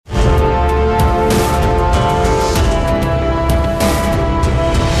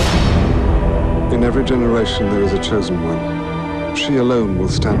every generation there is a chosen one. She alone will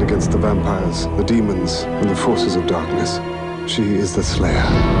stand against the vampires, the demons, and the forces of darkness. She is the Slayer.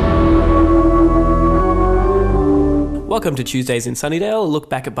 Welcome to Tuesdays in Sunnydale, a look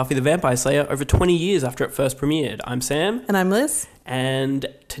back at Buffy the Vampire Slayer over 20 years after it first premiered. I'm Sam. And I'm Liz. And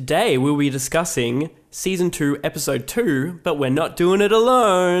today we'll be discussing Season 2, Episode 2, but we're not doing it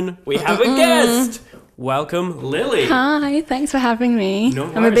alone. We have a guest. Welcome, Lily. Hi, thanks for having me. No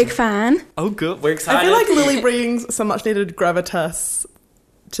I'm a worries. big fan. Oh, good. We're excited. I feel like Lily brings some much needed gravitas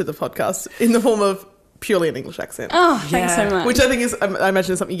to the podcast in the form of purely an English accent. Oh, thanks so much. Which I think is, I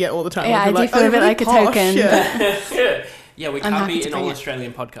imagine, is something you get all the time. Yeah, I You're do feel a bit really like a posh, token. Yeah. Yeah, we I'm can't happy be to an bring it.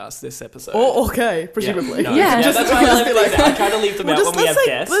 all-Australian podcast this episode. Oh, okay, presumably. No. Yeah, That's why I left these out. I try to leave them out when we have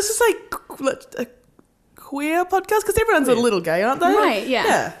guests. Let's just say a queer podcast, because everyone's a little gay, aren't they? Right,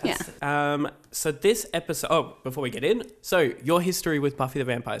 yeah. So this episode... Oh, before we get in. So, your history with Buffy the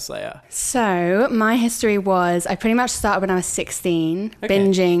Vampire Slayer. So, my history was, I pretty much started when I was 16, Okay.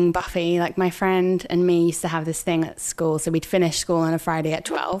 binging Buffy. Like, my friend and me used to have this thing at school. So, we'd finish school on a Friday at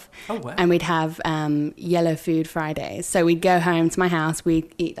 12. Oh, wow. And we'd have yellow food Fridays. So, we'd go home to my house.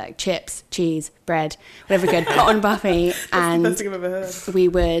 We'd eat, like, chips, cheese, bread, whatever we could, put on Buffy. That's the And best thing I've ever heard. we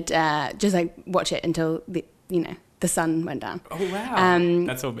would just, like, watch it until, the sun went down. Oh, wow.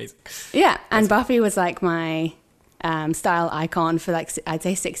 That's so amazing. Yeah, and Buffy was like my style icon for like I'd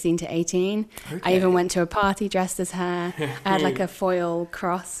say 16 to 18. I Okay. even went to a party dressed as her. I had like a foil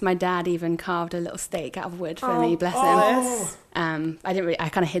cross. My dad even carved a little stake out of wood for me, bless him. I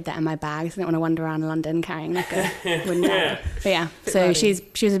kind of hid that in my bag. So I didn't want to wander around London carrying like a wooden dagger. But yeah, so she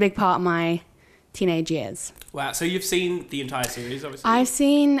was a big part of my teenage years. Wow. So, you've seen the entire series, obviously? I've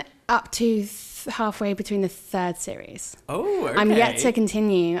seen up to halfway between the third series. Oh, okay. I'm yet to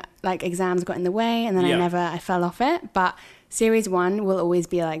continue. Like, exams got in the way, and then Yeah. I fell off it. But series 1 will always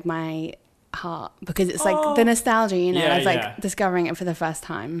be like my heart, because it's like the nostalgia, Yeah, it's like yeah. discovering it for the first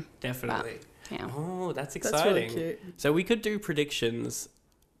time. Definitely. Yeah. Oh, that's exciting. That's really cute. So we could do predictions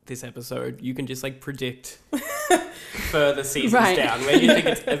this episode. You can just like predict further seasons Right. down where you think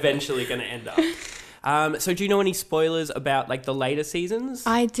it's eventually going to end up. So do you know any spoilers about like the later seasons?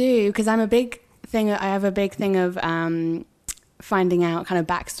 I do, because I have a big thing of finding out kind of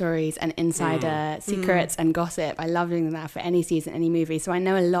backstories and insider secrets and gossip. I love doing that for any season, any movie. So I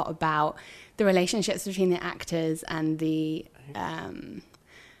know a lot about the relationships between the actors and the...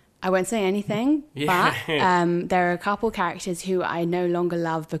 I won't say anything, Yeah. but there are a couple characters who I no longer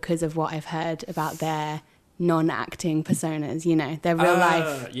love because of what I've heard about their non-acting personas, their real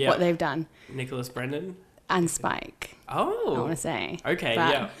life, yeah. what they've done. Nicholas Brendan? And Spike, Oh. I want to say. Okay,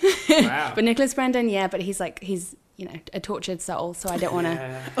 But- yeah. Wow. But Nicholas Brendan, yeah, but he's a tortured soul, so I don't want to...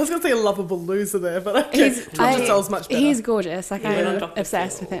 Yeah. I was going to say a lovable loser there, but okay. Tortured Soul's much better. He's gorgeous. Like, Yeah, I'm Dr.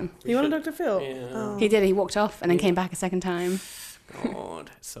 obsessed Phil. with him. You wanted Dr. Phil? Yeah. Oh. He did. He walked off and then came back a second time.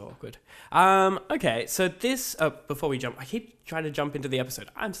 God, so awkward. Okay, so this before we jump, I keep trying to jump into the episode.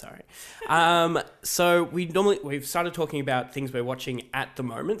 I'm sorry. So we've started talking about things we're watching at the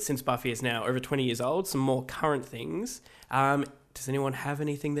moment since Buffy is now over 20 years old. Some more current things. Does anyone have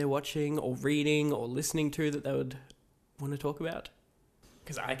anything they're watching or reading or listening to that they would want to talk about?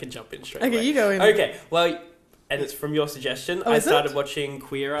 Because I can jump in straight away. Okay, you go in. Okay, well, and it's from your suggestion. Oh, I is it? started watching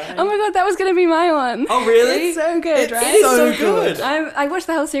Queer Eye. Oh my god, that was going to be my one. Oh, really? It's so good, It's right? It is so so good. I watched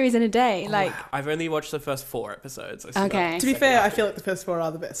the whole series in a day. Like, I've only watched the first 4 episodes. I still Okay. got To be the fair, second I feel like the first 4 are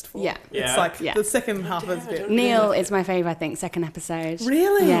the best 4. Yeah. Yeah. It's like Yeah. the second half is a bit... Neil is my favourite, I think, second episode.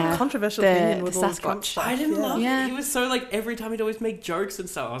 Really? Yeah. Controversial The opinion with all the Sasquatch. Trump stuff. I didn't love Yeah. it. He was so like every time he'd always make jokes and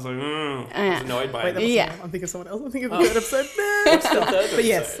stuff. I was like, I was Yeah. annoyed by Wait, it. that was Yeah. I'm thinking of someone else. I'm thinking of the third episode. What's the third But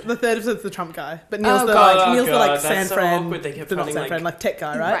yes, episode? the third episode's the Trump guy. But Neil's Oh, the God. like Oh, Neil's the God, like that's San so Fran. awkward. They kept Not running, San like- Fran, like tech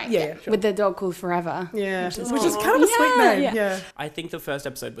guy, right? Yeah, sure. With the dog called Forever. Yeah, Which is which is cool. kind of a sweet Yeah, name. yeah. Yeah. I think the first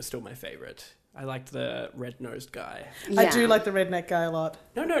episode was still my favorite. I liked the red-nosed guy. I do like the redneck guy a lot.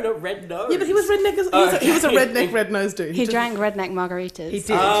 No, red nose. Yeah, but he was redneck. He was a redneck, red-nosed dude. He just- drank redneck margaritas. He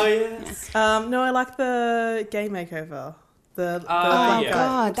did. Oh yes. No, I like the gay makeover. The Oh, black yeah. guy.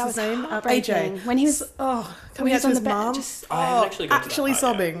 God, What's that his was name? heartbreaking. AJ. When he was... Coming he out was to on his the bed, mum. just- I haven't actually got to that actually part yet.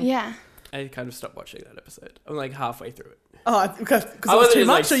 sobbing. Yeah. I kind of stopped watching that episode. I'm like halfway through it. Oh, because it I was wasn't too just,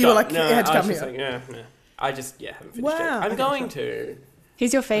 much, or you were stop. like, no, you had to I was come just here. like, I just haven't finished it. Wow. I'm Okay, going sure. to.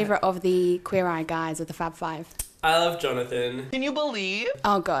 Who's your favourite of the Queer Eye guys of the Fab Five? I love Jonathan. Can you believe?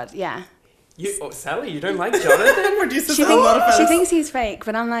 Oh god, yeah. Sally, you don't like Jonathan? Producers She, have a lot of she fans. thinks he's fake,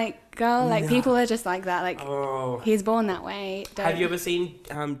 but I'm like, girl. Like, people are just like that. Like, Oh. he's born that way. Have you ever seen,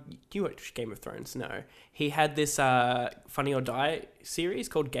 do you watch Game of Thrones? No. He had this Funny or Die series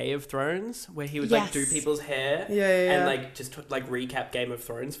called Gay of Thrones, where he would like do Yes. people's hair Yeah. and like just like recap Game of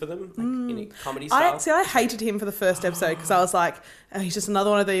Thrones for them, like in a comedy style. I hated him for the first episode because I was like, oh, he's just another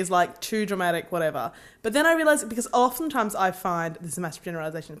one of these, like, too dramatic, whatever. But then I realised, because oftentimes I find, this is a massive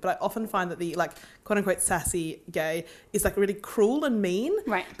generalisation, but I often find that the, like, quote-unquote sassy gay is, like, really cruel and mean.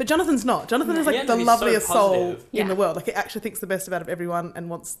 Right. But Jonathan's not. Jonathan is, like, Yeah, the he's so loveliest soul positive. in the Yeah. world. Like, he actually thinks the best out of everyone and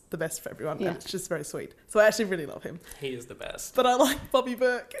wants the best for everyone. Yeah. And it's just very sweet. So I actually really love him. He is the best. But I like Bobby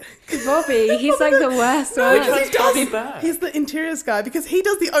Burke. Bobby, he's like the worst one. Which one's Bobby Burke? He's the interiors guy because he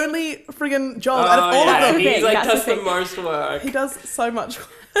does the only friggin' job out of all yeah. of them. He like That's the does the thing. most work. He does so much.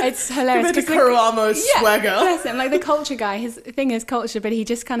 It's hilarious. Compared to 'cause Karamo's swagger. Bless him. Like, the culture guy, his thing is culture, but he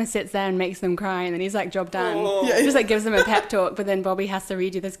just kind of sits there and makes them cry, and then he's like, job done. Oh. Yeah. Just like gives them a pep talk, but then Bobby has to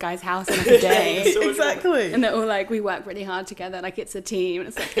redo this guy's house in like a day. So much Exactly. And they're all like, we work really hard together, like it's a team. And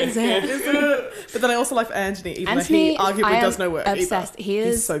it's like, is it? But then I also like Anthony, even Anthony, though he I arguably am does no work. obsessed. Either. He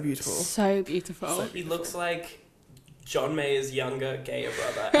is He's so beautiful. So beautiful. He looks like John Mayer's younger, gayer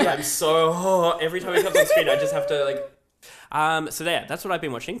brother. And I'm so every time he comes on screen, I just have to like. So there, that's what I've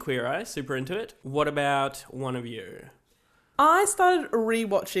been watching. Queer Eye, super into it. What about one of you? I started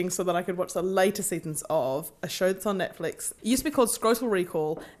rewatching so that I could watch the later seasons of a show that's on Netflix. It used to be called Scrotal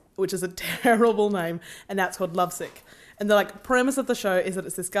Recall, which is a terrible name, and now it's called Lovesick. And the like premise of the show is that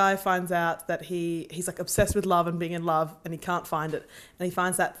it's this guy finds out that he's like obsessed with love and being in love, and he can't find it, and he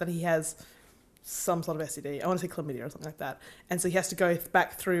finds out that he has some sort of STD. I want to say chlamydia or something like that. And so he has to go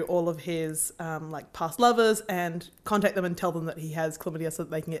back through all of his like past lovers and contact them and tell them that he has chlamydia so that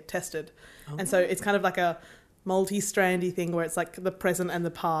they can get tested. And so it's kind of like a multi-strandy thing where it's like the present and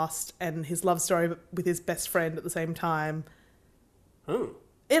the past and his love story with his best friend at the same time. Oh.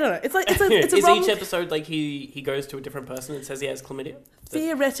 I don't know. It's like it's a Is rom- each episode like he goes to a different person and says he has chlamydia?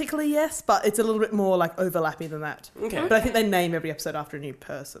 theoretically yes, but it's a little bit more like overlappy than that. Okay. But I think they name every episode after a new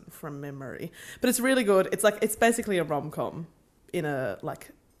person from memory. But it's really good. It's basically a rom-com in a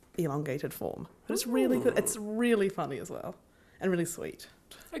like elongated form. But it's really good. It's really funny as well and really sweet.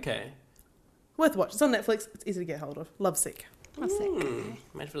 Okay. Worth watching. It's on Netflix. It's easy to get hold of. Lovesick. That's it.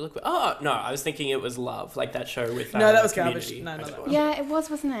 Might have to look. Oh no, I was thinking it was Love, like that show with. No, that was garbage. Community. No, I no, just no. watched Yeah, it was,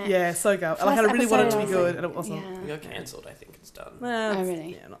 wasn't it? Yeah, so go. First Like I really wanted it to be episode, good and it wasn't. Yeah. It got cancelled. I think it's done. Well, Oh,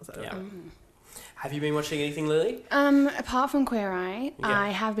 really? Yeah, not so. Yeah. Have you been watching anything, Lily? Apart from Queer Eye, Yeah. I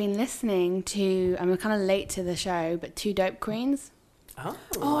have been listening to, I'm kind of late to the show, but Two Dope Queens.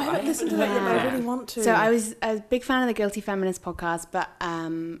 Oh, I haven't listened to that yet, but I really want to. So I was a big fan of the Guilty Feminist podcast, but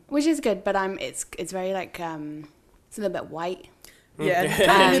which is good, but it's very like it's a little bit white, Yeah, and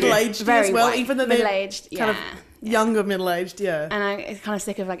kind of middle-aged very as well, white, even though they're middle-aged, kind of younger middle-aged, yeah. And I'm kind of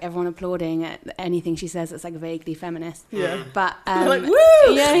sick of like everyone applauding at anything she says that's like vaguely feminist. Yeah. But They're like, woo!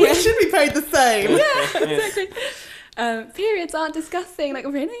 yeah, We yeah. should be paid the same. exactly. Periods aren't disgusting. Like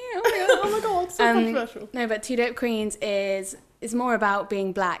really? Oh my god, so controversial. No, but Two Dope Queens is more about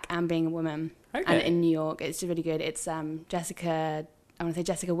being black and being a woman. Okay. And in New York, it's really good. It's Jessica. I want to say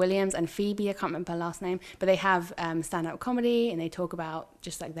Jessica Williams and Phoebe. I can't remember her last name, but they have stand-up comedy and they talk about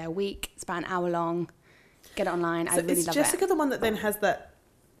just like their week. It's about an hour long. Get it online. I So really is love Jessica it. the one that then has that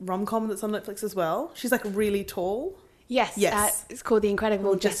rom-com that's on Netflix as well? She's like really tall. Yes, Yes. it's called The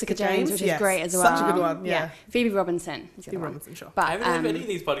Incredible Jessica James, which is yes. great as well. Such a good one, yeah. Phoebe Robinson. Is the Steve other one. Robinson, sure. But I haven't heard any of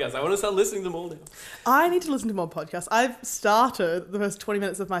these podcasts. I want to start listening to them all now. I need to listen to more podcasts. I've started the first 20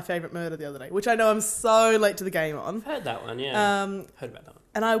 minutes of My Favourite Murder the other day, which I know I'm so late to the game on. Heard that one, yeah. Heard about that one.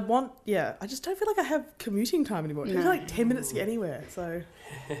 And I just don't feel like I have commuting time anymore. It takes like 10 minutes to get anywhere, so...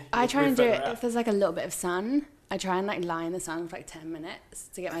 I try Move and do it further out. if there's like a little bit of sun. I try and like lie in the sun for like 10 minutes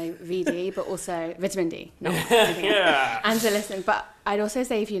to get my VD, but also vitamin D, not anything else. Yeah. And to listen. But I'd also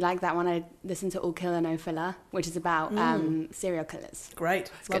say if you like that one, I'd listen to All Killer No Filler, which is about serial killers. Great.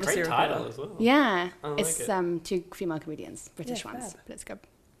 It's a Love a great serial title killer. as well. Yeah, I like it's it. 2 female comedians, British Yeah, ones. fab. Let's go.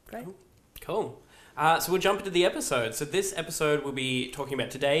 Great. Cool. So we'll jump into the episode. So this episode we'll be talking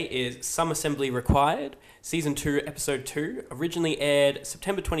about today is Some Assembly Required, Season 2, Episode 2, originally aired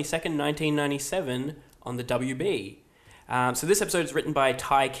September 22nd, 1997 on the WB. So this episode is written by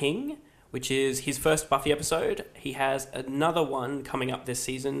Ty King, which is his first Buffy episode. He has another one coming up this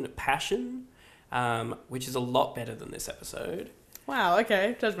season, Passion, which is a lot better than this episode. Wow,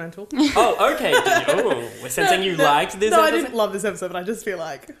 okay, judgmental. Oh, okay. We're sensing you liked this No, I episode? didn't love this episode, but I just feel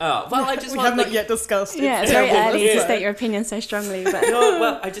like Oh, well, I just we want have not yet discussed it. Yeah, it's very early to Yeah. state your opinion so strongly, but No,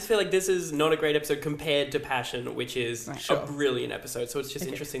 well, I just feel like this is not a great episode compared to Passion, which is Right. a Sure. brilliant episode. So it's just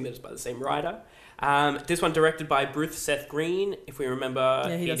Okay. interesting that it's by the same writer. This one directed by Bruce Seth Green. If we remember,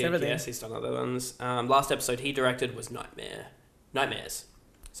 Yeah, he does everything. Yes, he's done other ones. Last episode he directed was Nightmares.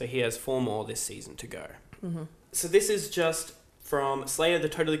 So he has 4 more this season to go. Mm-hmm. So this is just from Slayer, the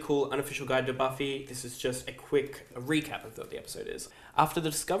Totally Cool Unofficial Guide to Buffy. This is just a quick recap of what the episode is. After the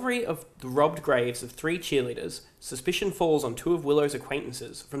discovery of the robbed graves of 3 cheerleaders, suspicion falls on 2 of Willow's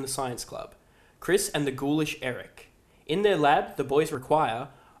acquaintances from the science club, Chris and the ghoulish Eric. In their lab, the boys require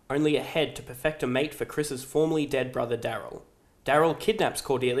only a head to perfect a mate for Chris's formerly dead brother Daryl. Daryl kidnaps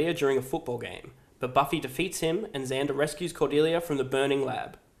Cordelia during a football game, but Buffy defeats him and Xander rescues Cordelia from the burning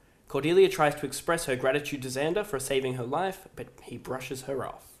lab. Cordelia tries to express her gratitude to Xander for saving her life, but he brushes her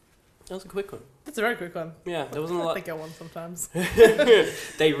off. That was a quick one. That's a very quick one. Yeah, there wasn't a I lot. think I won sometimes.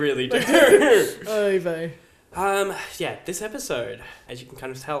 They really do. Oy vey. Yeah, this episode, as you can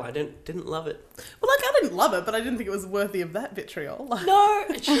kind of tell, I didn't love it. Well, like, I didn't love it, but I didn't think it was worthy of that vitriol. No,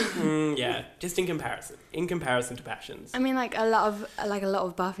 yeah, just in comparison to Passions. I mean, like a lot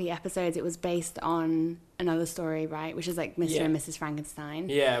of Buffy episodes, it was based on another story, right? Which is like Mr. Yeah. and Mrs. Frankenstein.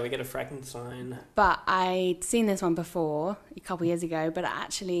 Yeah, we get a Frankenstein. But I'd seen this one before a couple years ago. But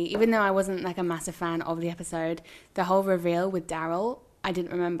actually, even though I wasn't like a massive fan of the episode, the whole reveal with Daryl, I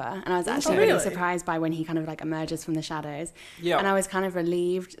didn't remember, and I was actually really? really surprised by when he kind of like emerges from the shadows. Yeah. And I was kind of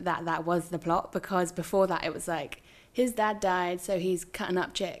relieved that that was the plot, because before that it was like his dad died, so he's cutting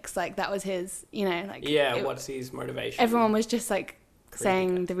up chicks. Like that was his, you know, like Yeah, what's his motivation? everyone was just like Creepy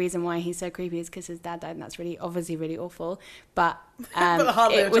saying guy. the reason why he's so creepy is because his dad died, and that's really obviously really awful. But, But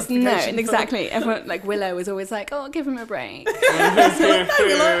hardly a it was no, justification for exactly. Everyone like Willow was always like, "Oh, give him a break." No,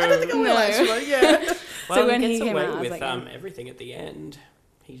 Willow, I don't think I will, No. actually. Yeah. Well, So when he he gets came away out, I was with like, yeah. everything at the end.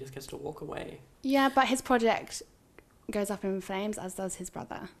 He just gets to walk away. Yeah, but his project goes up in flames, as does his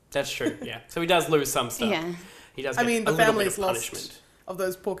brother. That's true. Yeah. So he does lose some stuff. Yeah. He does. I Get mean, a the little bit of family's lost punishment. of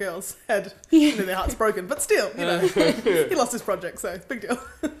those poor girls had their hearts broken, but still, you know, he lost his project, so big deal.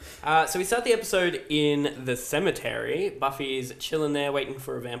 So we start the episode in the cemetery. Buffy's chilling there, waiting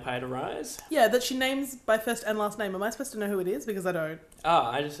for a vampire to rise. Yeah, that she names by first and last name. Am I supposed to know who it is? Because I don't. Oh,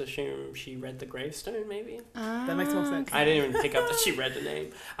 I just assume she read the gravestone. Maybe That makes more sense. I didn't even pick up that she read the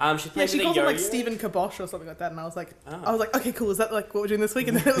name. She's Yeah, playing she with calls a him yo-yo. like Stephen Kabosh or something like that, and I was like, Oh. okay, cool. Is that like what we're doing this week?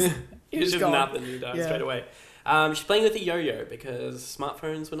 And then it was, It was just gone. nothing. He died Yeah. straight away. She's playing with a yo-yo because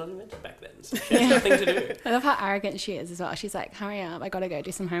smartphones were not invented back then, so she has nothing to do. I love how arrogant she is as well. She's like, "Hurry up! I gotta go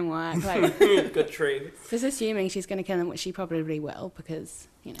do some homework." Like, Good tree. just assuming she's gonna kill him, which she probably will, because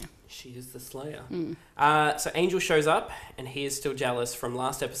you know. She is the Slayer. Mm. So Angel shows up, and he is still jealous from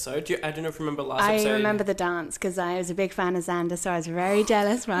last episode. I don't know if you remember last I episode. remember the dance because I was a big fan of Xander, so I was very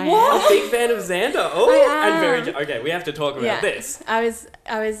jealous. Right? A big fan of Xander. Oh, I and very. am. Okay, we have to talk about Yeah. this. I was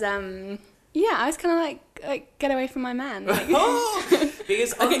yeah, I was kind of like, get away from my man. Like,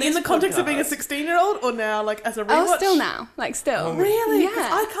 Because on Okay, in this the context of being a podcast- 16-year-old, or now like as a rewatch? oh, still now, like still. Oh, Really? 'Cause Yeah.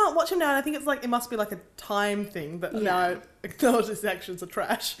 I can't watch him now, and I think it's like it must be like a time thing that now I acknowledge his actions are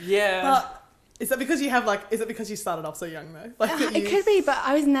trash. Yeah. But is that because you have like? Is it because you started off so young though? Like that It you- could be, but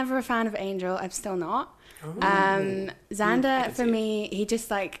I was never a fan of Angel. I'm still not. Oh. I Xander can for see me, he just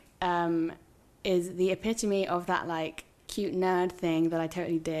like is the epitome of that like cute nerd thing that I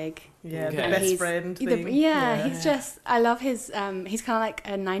totally dig. Yeah, Okay. the And best he's- friend He's thing. he's just, I love his, he's kind of like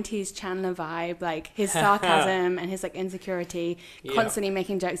a 90s Chandler vibe, like his sarcasm and his like insecurity, Yeah. constantly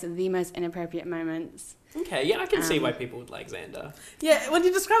making jokes at the most inappropriate moments. Okay, yeah, I can see why people would like Xander. Yeah, when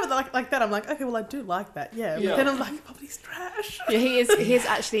you describe it like that, I'm like, okay, well, I do like that, yeah. Yeah. But then I'm like, oh, but he's trash. Yeah, he is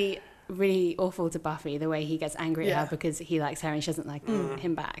actually really awful to Buffy, the way he gets angry at Yeah. her because he likes her and she doesn't like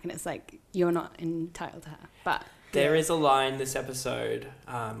him back. And it's like, you're not entitled to her. But There is a line this episode,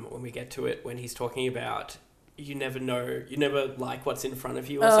 when we get to it, when he's talking about you never know, you never like what's in front of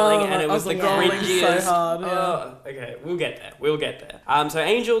you or something, and it was the rolling cringiest. so hard. Yeah. Oh, okay, we'll get there. So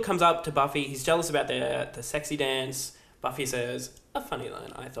Angel comes up to Buffy. He's jealous about the sexy dance. Buffy says a funny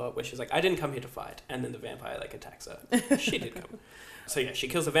line, I thought, where she's like, "I didn't come here to fight," and then the vampire like attacks her. She did come. So yeah, she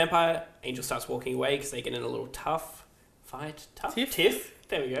kills the vampire. Angel starts walking away because they get in a little tough fight. Tiff.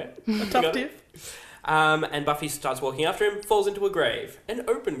 There we go. A tough tiff. And Buffy starts walking after him, falls into a grave, an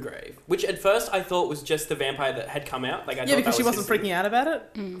open grave, which at first I thought was just the vampire that had come out. Like I Yeah, thought because that she was wasn't his freaking out about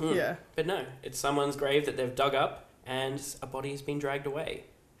it. Mm. Yeah. But no, it's someone's grave that they've dug up, and a body has been dragged away.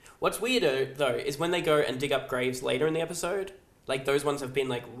 What's weirder though is when they go and dig up graves later in the episode, like those ones have been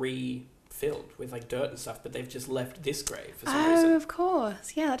like filled with like dirt and stuff, but they've just left this grave for some Oh, reason. of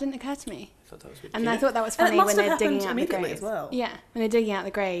course. Yeah, that didn't occur to me. I thought that was good. And I thought that was And it funny must when have they're digging happened out the immediately graves. as well. Yeah, when they're digging out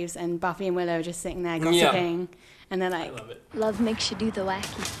the graves and Buffy and Willow are just sitting there gossiping. And they're I like, love it. Love makes you do the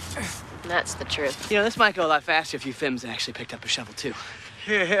wacky. That's the truth. You know, this might go a lot faster if you Fims actually picked up a shovel, too.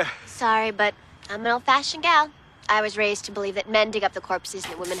 Here. Sorry, but I'm an old-fashioned gal. I was raised to believe that men dig up the corpses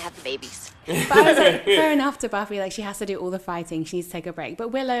and that women have the babies. but I was like, fair enough to Buffy. Like, she has to do all the fighting. She needs to take a break. But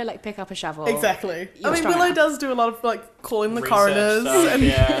Willow, like, pick up a shovel. Exactly. You're I mean, strong Willow enough. does do a lot of like calling the Research coroners stuff, and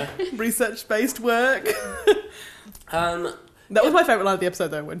yeah. research-based work. Um, That was my favourite line of the episode,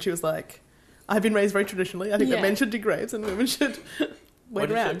 though, when she was like, "I've been raised very traditionally. I think Yeah. that men should dig graves and women should What wait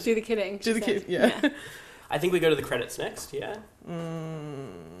did around." Do the kidding. Do she the said. kid, yeah. I think we go to the credits next, yeah?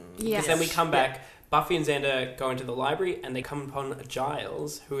 Yes. Because then we come back, Buffy and Xander go into the library, and they come upon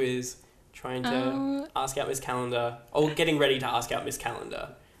Giles, who is trying to ask out Miss Calendar, or getting ready to ask out Miss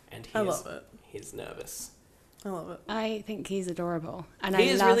Calendar. And I love it. He's nervous. I love it. I think he's adorable. And He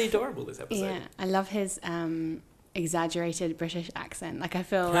I is love, really adorable, this episode. Yeah, I love his exaggerated British accent. Like, I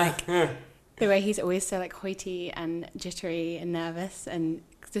feel like the way he's always so like hoity and jittery and nervous and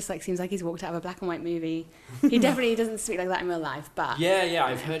just like seems like he's walked out of a black and white movie. He definitely doesn't speak like that in real life, but Yeah,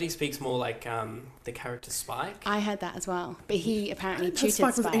 I've heard he speaks more like the character Spike. I heard that as well. But he apparently That tutored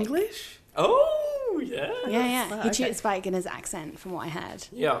Spike Spike. was English? Oh, yeah. Yeah. Wow, He okay. tutored Spike in his accent, from what I heard.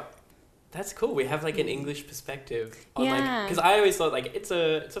 Yeah. That's cool. We have like an English perspective on Yeah. because I always thought like it's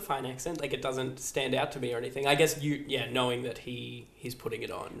a fine accent, like it doesn't stand out to me or anything. I guess knowing that he's putting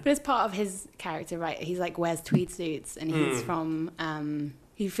it on. But it's part of his character, right? He's like wears tweed suits and he's from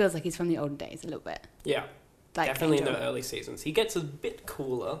he feels like he's from the olden days a little bit. Yeah. Like Definitely in Angel. the early seasons. He gets a bit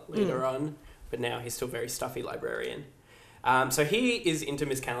cooler later on, but now he's still very stuffy librarian. So he is into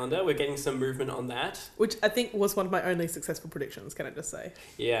Miss Calendar. We're getting some movement on that. Which I think was one of my only successful predictions, can I just say?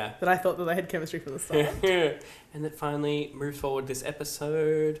 Yeah. That I thought that they had chemistry from the start. And that finally moves forward this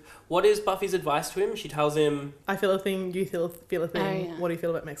episode. What is Buffy's advice to him? She tells him, I feel a thing, you feel a thing. Oh, yeah. What do you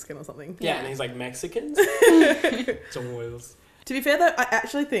feel about Mexican or something? yeah, Yeah. and he's like, Mexicans? Joyles. To be fair, though, I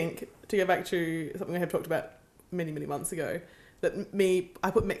actually think, to go back to something I had talked about many, many months ago, that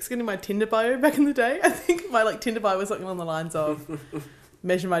I put Mexican in my Tinder bio back in the day. I think my like Tinder bio was something along the lines of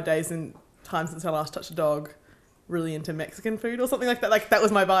measure my days in time since I last touched a dog, really into Mexican food or something like that. Like that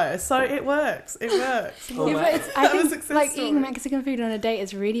was my bio. So it works. It works. Oh, Yeah, wow. but it's, I That was a think success like story. eating Mexican food on a date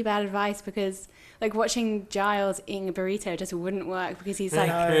is really bad advice because like watching Giles eating a burrito just wouldn't work because he's like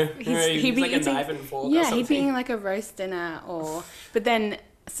he'd be like eating a knife and fork or yeah something. he'd be eating like a roast dinner but then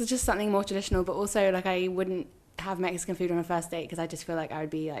so just something more traditional, but also like I wouldn't have Mexican food on a first date because I just feel like I would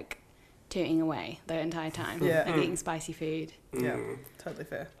be like tooting away the entire time, Yeah. like eating spicy food. Yeah, totally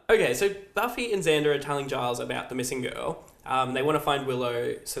fair. Okay, so Buffy and Xander are telling Giles about the missing girl. They want to find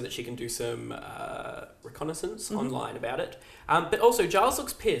Willow so that she can do some reconnaissance online about it. But also, Giles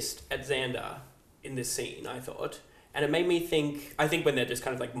looks pissed at Xander in this scene, I thought. And it made me think, I think when they're just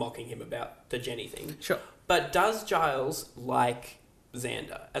kind of like mocking him about the Jenny thing. Sure. But does Giles like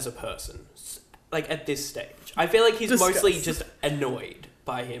Xander as a person? Like at this stage? I feel like he's Discuss. mostly just annoyed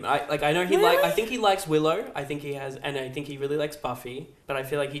by him. I know he Really? I think he likes Willow. I think he has, and I think he really likes Buffy. But I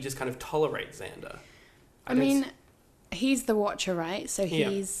feel like he just kind of tolerates Xander. I mean, he's the Watcher, right? So Yeah.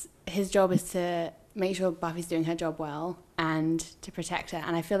 his job is to make sure Buffy's doing her job well and to protect her.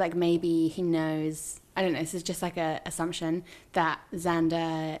 And I feel like maybe he knows, I don't know, this is just like a assumption that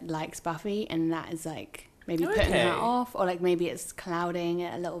Xander likes Buffy and that is like maybe putting Okay. her off, or like maybe it's clouding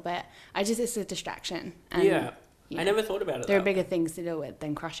it a little bit. It's a distraction. And, yeah. you I know, never thought about it. there are that bigger things to deal with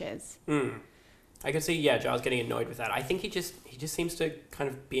than crushes. way. I can see, Giles getting annoyed with that. I think he just seems to kind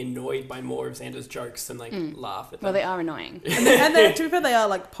of be annoyed by more of Xander's jokes than like laugh at them. Well, they are annoying. And to be fair, they are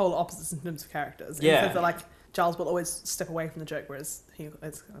like polar opposites in terms of characters. In the Yeah. sense that, like Giles will always step away from the joke, whereas he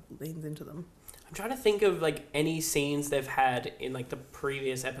always kind of leans into them. I'm trying to think of like any scenes they've had in like the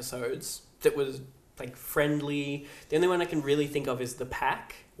previous episodes that was like friendly. The only one I can really think of is the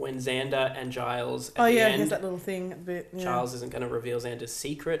pack when Xander and Giles at Oh the yeah, end. he has that little thing. A bit. Yeah. Giles isn't going to reveal Xander's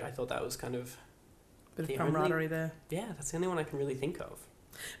secret. I thought that was kind of Bit the of only- camaraderie there. that's the only one I can really think of.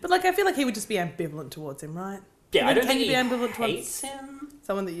 But like, I feel like he would just be ambivalent towards him, right? Yeah, I don't Can think you he be ambivalent hates towards him.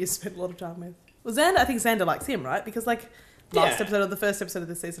 someone that you spent a lot of time with? Well, Xander, I think Xander likes him, right? Because like last Yeah. episode of the first episode of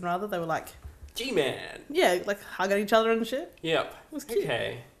this season, rather, they were like, G-Man. yeah, like hugging each other and shit. Yep. It was cute.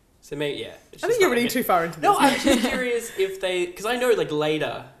 Okay. So maybe, yeah. it's I just think you're not reading good. too far into this. No, I'm just curious if they... Because I know, like,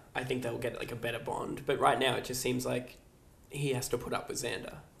 later, I think they'll get, like, a better bond. But right now, it just seems like he has to put up with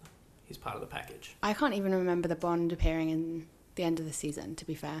Xander. He's part of the package. I can't even remember the Bond appearing in the end of the season, to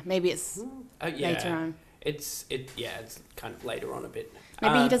be fair. Maybe it's Yeah. later on. It's kind of later on a bit.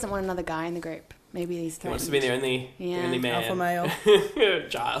 Maybe he doesn't want another guy in the group. Maybe he's He wants to be the only man. Alpha male.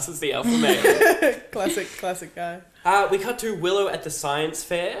 Giles is the alpha male. Classic guy. We cut to Willow at the science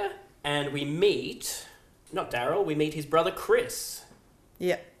fair, and we meet, not Daryl, we meet his brother Chris,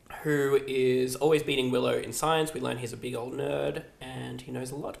 Yeah. who is always beating Willow in science. We learn he's a big old nerd, and he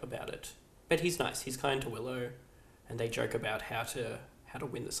knows a lot about it. But he's nice. He's kind to Willow, and they joke about how to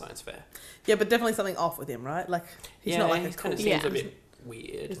win the science fair. Yeah, but definitely something off with him, right? Like, he's not like he a kind of cool- seems Yeah. a bit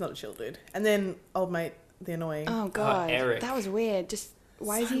weird. He's not a chill dude. And then old mate, the annoying. Oh God, Eric. that was weird. Just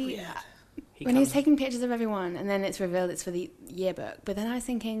why is So he? weird. When he's taking pictures of everyone, and then it's revealed it's for the yearbook. But then I was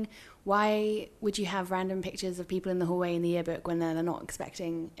thinking, why would you have random pictures of people in the hallway in the yearbook when they're not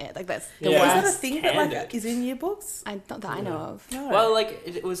expecting it? Like that's the Yeah. Is that a worst. thing that like Candid. is in yearbooks? Not that I know of. No. Well, like,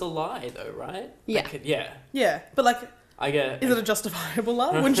 it was a lie, though, right? Yeah. Like, yeah. Yeah, but like, I get. is it a justifiable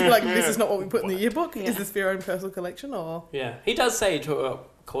lie? Wouldn't you be like, this is not what we put in the yearbook? Yeah. Is this for your own personal collection or? Yeah, he does say to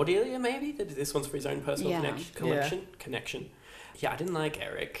Cordelia, maybe, that this one's for his own personal Yeah. connection. Yeah, I didn't like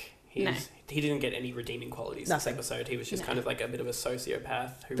Eric. No. He didn't get any redeeming qualities Nothing. this episode. He was just No. kind of like a bit of a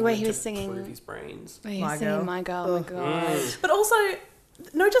sociopath who The way wanted he was to singing- prove his brains. Oh, he's My singing Girl. My Girl. Oh my Ugh. God. But also,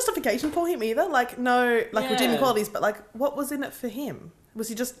 no justification for him either. Like, no, like Yeah. redeeming qualities, but like, what was in it for him? Was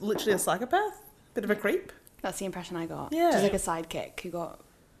he just literally a psychopath? Bit of a creep? That's the impression I got. Yeah. Just like a sidekick who got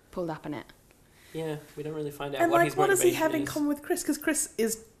pulled up in it. Yeah, we don't really find out And what like, his what does he motivation have in is. common with Chris? Because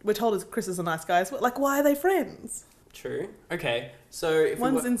we're told Chris is a nice guy as well. Like, why are they friends? True. Okay, so if we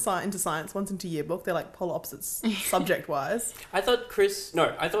One's wa- into science, one's into yearbook. They're like polar opposites subject-wise. I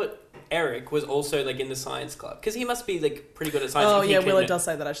thought Eric was also like in the science club because he must be like pretty good at science. Oh if he yeah, can Willow does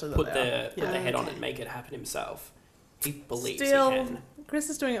say that actually. put that the they are. put Yeah. the head on Okay. and make it happen himself. He believes Still, he can. Chris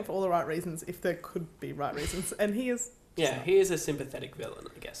is doing it for all the right reasons, if there could be right reasons, and he is. Yeah, he is a sympathetic villain,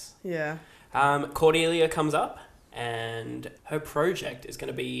 I guess. Yeah. Cordelia comes up, and her project is going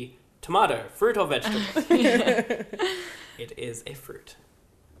to be tomato, fruit or vegetable. It is a fruit,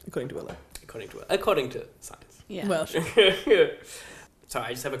 According to Willow. according to science. Yeah. Well, sure. So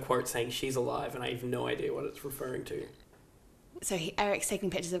I just have a quote saying she's alive, and I have no idea what it's referring to. So Eric's taking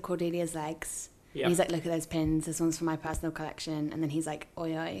pictures of Cordelia's legs. Yeah. And he's like, look at those pins. This one's for my personal collection. And then he's like,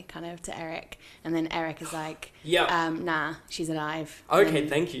 oi, oi, kind of to Eric. And then Eric is like, Yeah. nah, she's alive. And Okay, then-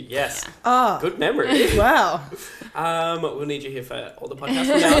 thank you. Yes. Yeah. Ah. Good memory. Wow. We'll need you here for all the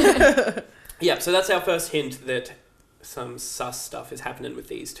podcasts from now. Yeah, so that's our first hint that some sus stuff is happening with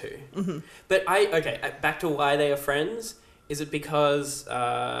these two. Mm-hmm. But back to why they are friends. Is it because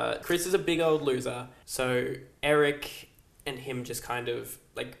Chris is a big old loser, so Eric and him just kind of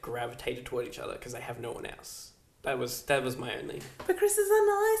like gravitated toward each other because they have no one else? That was my only. But Chris is a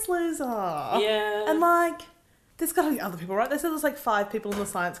nice loser. Yeah. And like, there's got to be other people, right? They said there's like 5 people in the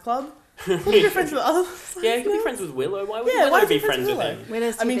science club. Wouldn't you be friends with other science Yeah, he could be nerds? friends with Willow. Why would Yeah, Willow why is be he friends friends with with Willow? him?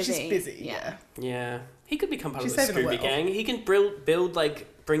 Willow's I too mean, busy. she's busy. Yeah. Yeah. He could become part She's of the saving the Scooby world. Gang. He can build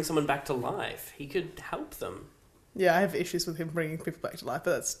like bring someone back to life. He could help them. Yeah, I have issues with him bringing people back to life,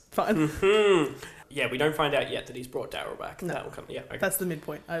 but that's fine. Yeah, we don't find out yet that he's brought Daryl back. No. That will come. Yeah, okay. That's the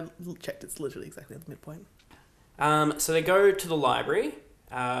midpoint. I checked. It's literally exactly at the midpoint. So they go to the library.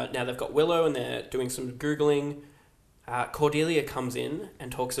 Now they've got Willow and they're doing some Googling. Cordelia comes in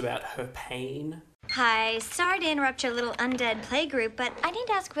and talks about her pain. Hi, sorry to interrupt your little undead play group, but I need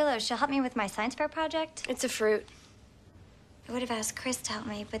to ask Willow. She'll help me with my science fair project. It's a fruit. I would have asked Chris to help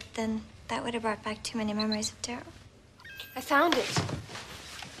me, but then that would have brought back too many memories of Daryl. I found it.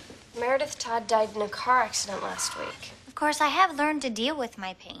 Meredith Todd died in a car accident last week. Of course, I have learned to deal with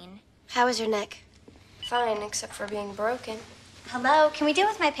my pain. How is your neck? Fine, except for being broken. Hello, can we deal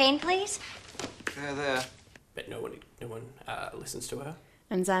with my pain, please? There. But no one listens to her.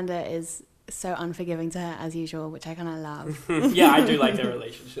 And Xander is so unforgiving to her as usual, which I kind of love. Yeah, I do like their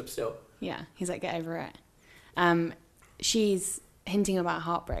relationship still. Yeah, he's like, get over it. She's hinting about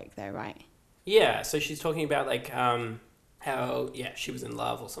heartbreak though, right? Yeah, so she's talking about like how she was in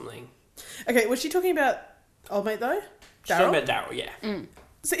love or something. Okay, was she talking about old mate though? She's talking about Daryl, yeah.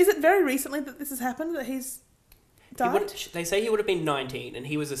 So is it very recently that this has happened, that he's died? They say he would have been 19 and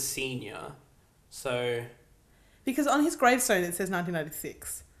he was a senior. So, Because on his gravestone it says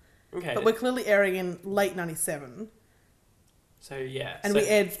 1996. okay. But we're clearly airing in late 97. So, yeah. And so, we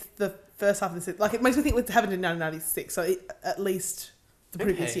aired the first half of this. Like, it makes me think it happened in 1996. So at least the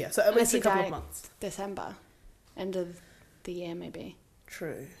previous Okay. year. So at Unless least a he couple of died months. December, end of the year maybe.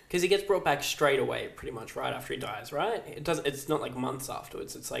 True. Because he gets brought back straight away, pretty much right after he dies, right? It's not like months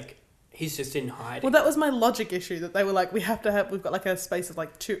afterwards. It's like He's just in hiding. Well, that was my logic issue, that they were like, we've got like a space of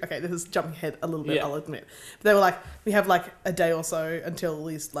like okay, this is jumping ahead a little bit, Yeah. I'll admit. But they were like, we have like a day or so until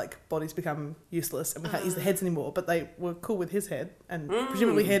these like bodies become useless and we can't use the heads anymore. But they were cool with his head, and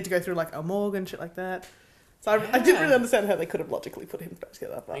presumably he had to go through like a morgue and shit like that. So I didn't really understand how they could have logically put him back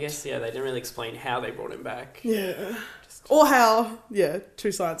together. But I guess, yeah, they didn't really explain how they brought him back. yeah. Or how,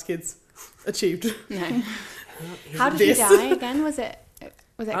 two science kids achieved. No. How did he this. die again? Was it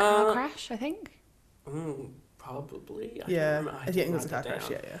a car crash, I think? Probably. I Yeah, don't remember. I think it was a car write that crash,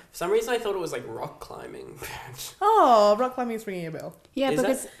 down. yeah. For some reason, I thought it was like rock climbing. Oh, rock climbing is ringing a bell. Yeah, Is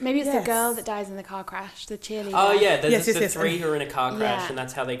because maybe it's Yes. the girl that dies in the car crash, the cheerleader. Oh, yeah, there's Yes, the yes. three who are in a car crash, Yeah. and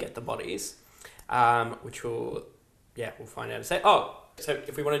that's how they get the bodies, which we'll find out in a sec. Oh, so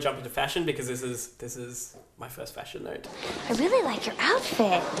if we want to jump into fashion, because this is my first fashion note. I really like your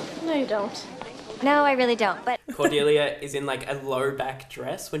outfit. No, you don't. No, I really don't, but Cordelia is in like a low back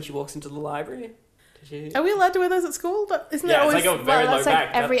dress when she walks into the library. Did you? Are we allowed to wear those at school? Isn't Yeah, that it's always... like a very Well, low that's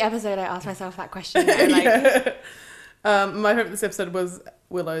like back. every episode I ask myself that question. And like, My favourite this episode was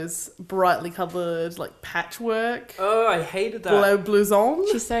Willow's brightly coloured, like, patchwork. Oh, I hated that. Willow blouson.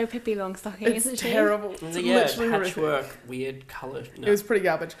 she's so Pippi Longstocking, It's isn't she? terrible. It's It's like, yeah, literally horrific. patchwork, weird colour. No. It was pretty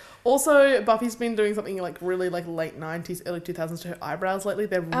garbage. Also, Buffy's been doing something like really like late 90s, early 2000s to her eyebrows lately.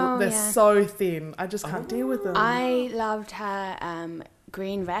 They're Yeah. so thin. I just can't deal with them. I loved her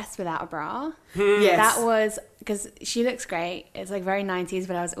green vest without a bra. yes. That was because she looks great. It's like very 90s,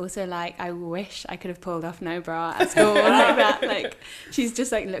 but I was also like, I wish I could have pulled off no bra at school like that. Like, she's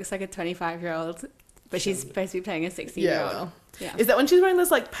just like looks like a 25-year-old, but she's supposed to be playing a 16-year-old. well. Yeah. Is that when she's wearing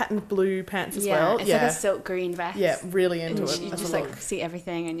those like patterned blue pants as well? It's like a silk green vest. Yeah, really into And it. you That's just a like look. see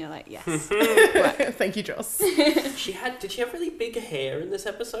everything, and you're like, yes. Thank you, Joss. Did she have really big hair in this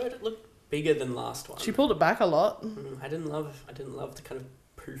episode? It looked bigger than last one. She pulled it back a lot. I didn't love the kind of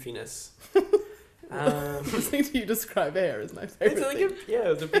poofiness. Listening to you describe hair is my It's favorite like thing. it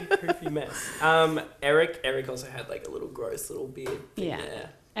was a big poofy mess. Eric also had like a little gross little beard thing Yeah. there.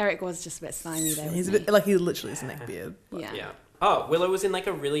 Eric was just a bit slimy there. He's a wasn't bit like he literally is a neck beard. he? Yeah. Yeah. Oh, Willow was in like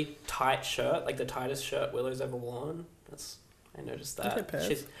a really tight shirt, like the tightest shirt Willow's ever worn. I noticed that. Okay,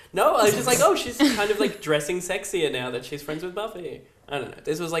 Perv. I was just like, oh, she's kind of like dressing sexier now that she's friends with Buffy. I don't know.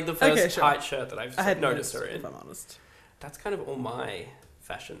 This was like the first Okay, sure. tight shirt that I've I had noticed her if in. I'm honest. That's kind of all my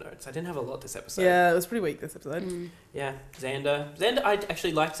fashion notes. I didn't have a lot this episode. Yeah, it was pretty weak this episode. Yeah, Xander, I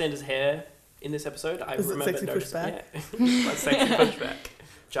actually liked Xander's hair in this episode. I Was it remember sexy noticing. pushback? Yeah, like sexy pushback.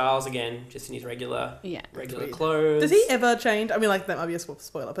 Giles again, just in his regular Yeah. Weird. clothes. Does he ever change? I mean, like that might be a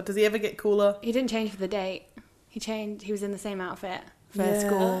spoiler, but does he ever get cooler? He didn't change for the date. He changed. He was in the same outfit for Yeah.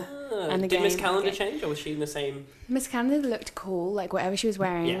 school. And the did Miss game, Calendar okay. change, or was she in the same? Miss Canada looked cool, like whatever she was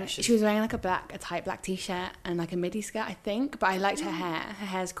wearing. Yeah, she's- she was wearing like a tight black t-shirt and like a midi skirt, I think. But I liked her hair. Her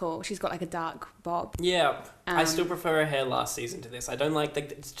hair's cool. She's got like a dark bob. Yeah, I still prefer her hair last season to this. I don't like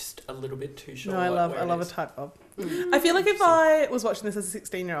it's just a little bit too short. No, I love a tight bob. I feel like if I was watching this as a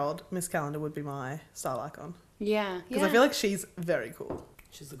 16-year-old, Miss Calendar would be my style icon Yeah. because I feel like she's very cool.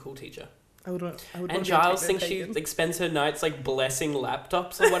 She's the cool teacher. I would want And to be a Giles techno thinks she pagan. like spends her nights like blessing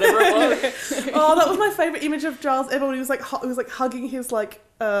laptops or whatever it was. Oh, that was my favorite image of Giles ever. When he was like hugging his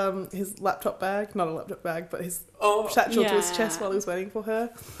his laptop bag, not a laptop bag, but his satchel to his Yeah. chest while he was waiting for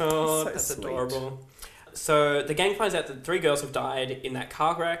her. Oh, So that's sweet. adorable. So the gang finds out that 3 girls have died in that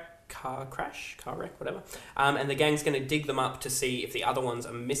car wreck, whatever. And the gang's going to dig them up to see if the other ones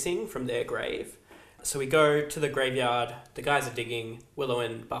are missing from their grave. So we go to the graveyard. The guys are digging. Willow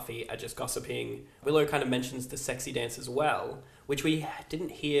and Buffy are just gossiping. Willow kind of mentions the sexy dance as well, which we didn't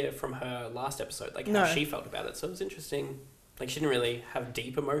hear from her last episode, like how No. she felt about it. So it was interesting. Like she didn't really have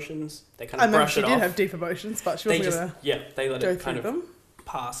deep emotions. They kind I of mean, brush she it did off. have deep emotions, but she They wasn't just gonna they let go it through kind of them.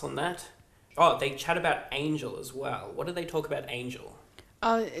 pass on that. Oh, they chat about Angel as well. What do they talk about Angel?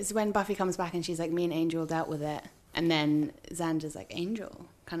 Oh, it's when Buffy comes back and she's like, me and Angel dealt with it. And then Xander's like, Angel.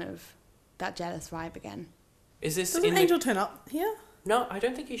 Kind of that jealous vibe again. Is this Doesn't in Angel turn up here? No, I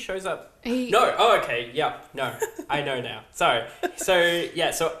don't think he shows up. He- No. Oh, okay. Yeah. No. I know now. Sorry.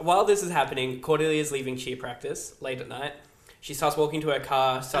 So while this is happening, Cordelia's leaving cheer practice late at night. She starts walking to her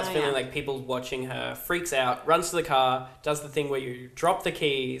car, starts Oh, feeling yeah. like people watching her, freaks out, runs to the car, does the thing where you drop the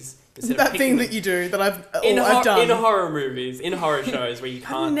keys instead of That picking thing them. that you do that I've I've done. in horror movies, in horror shows where you I've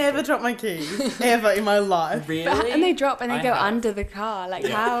can't. never dropped my keys ever in my life. Really? And they drop and they I go have. under the car. Like,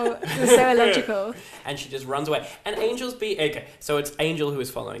 Yeah. how? It's so illogical. And she just runs away. And Angel's okay. So it's Angel who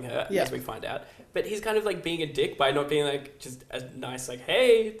is following her, Yeah. as we find out. But he's kind of like being a dick by not being like just a nice like,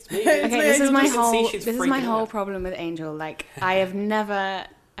 hey, it's me. Hey, Okay, me, this is Angel. my You can see whole she's this is my freaking whole out. problem with Angel. Like, I have never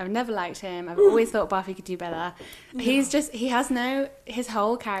I've never liked him. I've always thought Buffy could do better. His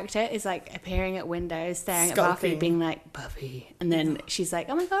whole character is like appearing at windows, staring at Buffy, Skulking. being like, Buffy. And then she's like,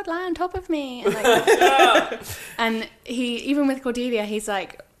 oh my God, lie on top of me. And, like, and he, even with Cordelia, he's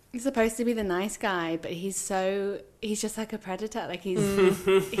like, he's supposed to be the nice guy, but he's just like a predator. Like he's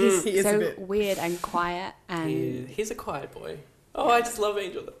He is a so bit. weird and quiet and He's a quiet boy. Oh, I just love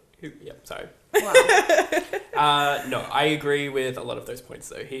Angel. Sorry. wow. No, I agree with a lot of those points,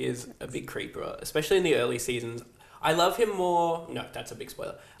 though. He is a big creeper, especially in the early seasons. I love him more... No, that's a big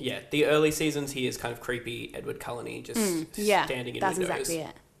spoiler. Yeah, the early seasons, he is kind of creepy Edward Cullen-y, just standing in that's windows. exactly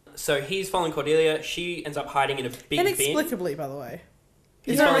it. So he's following Cordelia. She ends up hiding in a big bin. Inexplicably, by the way.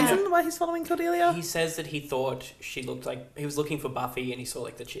 Is He's there a following reason why he's following Cordelia? He says that he thought she looked like... He was looking for Buffy and he saw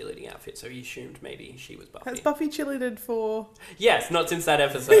like the cheerleading outfit, so he assumed maybe she was Buffy. Has Buffy cheerleaded for... Yes, not since that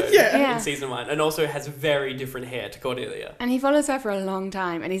episode Yeah. in season 1. And also has very different hair to Cordelia. And he follows her for a long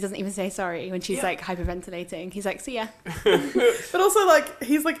time, and he doesn't even say sorry when she's like hyperventilating. He's like, see ya. But also, like,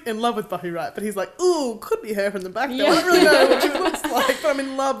 he's like in love with Buffy, right? But he's like, ooh, could be her from the back there. Yeah. I don't really know what she looks like, but I'm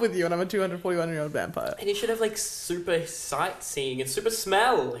in love with you, and I'm a 241-year-old vampire. And he should have like super sightseeing and super smell.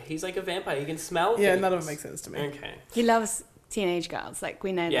 He's like a vampire. He can smell Yeah, things. none of it makes sense to me. Okay. He loves teenage girls, like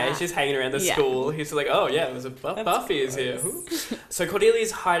we know Yeah, that. he's just hanging around the Yeah. school. He's like, oh yeah, it was Buffy is here. So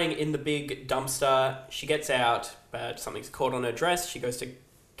Cordelia's hiding in the big dumpster. She gets out, but something's caught on her dress. She goes to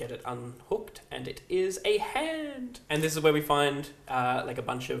get it unhooked, and it is a hand. And this is where we find like a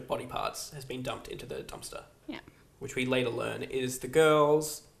bunch of body parts has been dumped into the dumpster. Yeah. Which we later learn is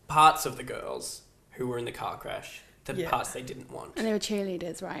parts of the girls who were in the car crash. The Yeah. parts they didn't want. And they were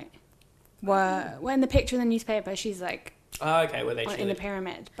cheerleaders, right? Were in the picture in the newspaper, she's like Oh, okay, were they in the cheerleading?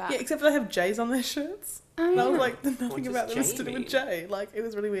 pyramid. But Yeah, except they have J's on their shirts. oh, And I was yeah. like, nothing What about does them is J to do with mean? J. Like, it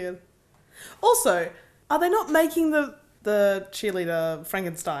was really weird. Also, are they not making the cheerleader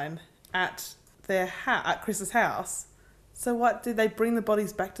Frankenstein at at Chris's house? So what, did they bring the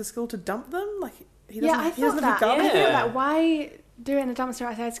bodies back to school to dump them? Like, he doesn't, I he doesn't thought have a that. I garbage. thought that. Why do it in a dumpster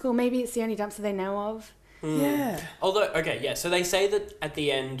outside school? Maybe it's the only dumpster they know of. Yeah. Although, okay, yeah, so they say that at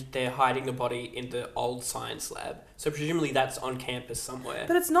the end they're hiding the body in the old science lab. So presumably that's on campus somewhere.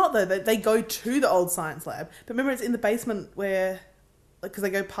 But it's not, though. They go to the old science lab. But remember, it's in the basement where... Because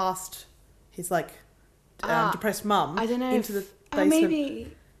they go past his, like, depressed mum I don't know. into the Oh, basement.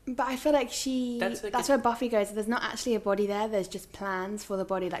 maybe. But I feel like That's like that's where Buffy goes. There's not actually a body there. There's just plans for the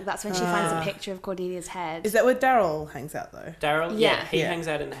body. Like that's when she finds a picture of Cordelia's head. Is that where Daryl hangs out, though? Daryl, Yeah. he Yeah. hangs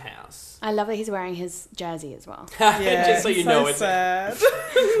out in the house. I love that he's wearing his jersey as well. Just so you know it's... sad.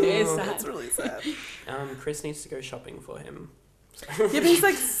 It is sad. It's really sad. Chris needs to go shopping for him. Yeah, but he's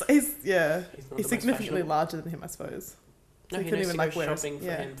like, he's He's not the most significantly fashionable. larger than him, I suppose. No, he he couldn't needs even, to like, go wear it. shopping for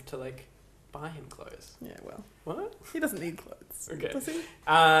Yeah. him to, like, buy him clothes. Yeah, well, What? he doesn't need clothes. Okay. Does he?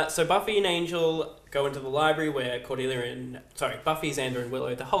 So Buffy and Angel go into the library where Buffy, Xander and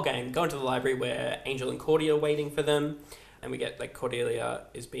Willow, the whole gang, go into the library where Angel and Cordy are waiting for them. And we get, like, Cordelia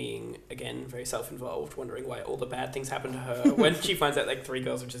is being, again, very self-involved, wondering why all the bad things happen to her when she finds out, like, 3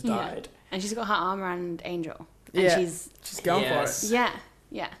 girls have just Yeah. died. And she's got her arm around Angel. And Yeah. she's She's going Yes. for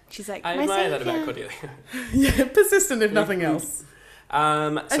yeah. She's like, I "My admire that savior." about Cordelia. it. Yeah, persistent if nothing else.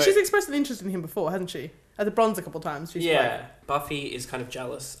 And So- she's expressed an interest in him before, hasn't she? At the Bronze a couple times. She's yeah, Buffy is kind of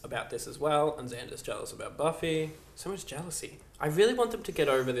jealous about this as well, and Xander's jealous about Buffy. So much jealousy. I really want them to get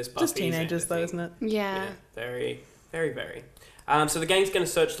over this Buffy. just teenagers, Xander though, thing. isn't it? Yeah. Yeah, very, very, very. So the gang's going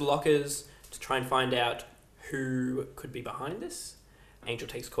to search the lockers to try and find out who could be behind this. Angel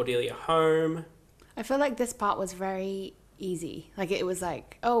takes Cordelia home. I feel like this part was very easy. Like it was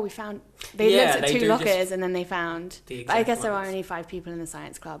like, oh, we found. They Yeah, looked at they 2 do lockers just- and then they found. The But I exact guess there are ones. only 5 people in the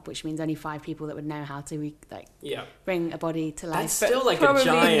science club, which means only 5 people that would know how to Yeah. bring a body to life. That's but still like a probably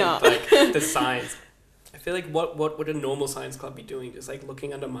giant, not. like, the science. I feel like what would a normal science club be doing? Just like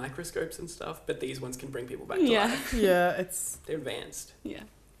looking under microscopes and stuff, but these ones can bring people back to Yeah. life. Yeah, They're advanced. Yeah.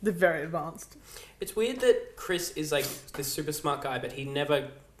 they're very advanced. It's weird that Chris is like this super smart guy, but he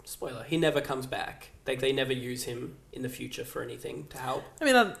never comes back. Like they never use him in the future for anything to help. I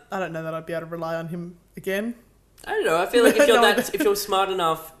mean, I don't know that I'd be able to rely on him again. I don't know. I feel like if you're No. if you're smart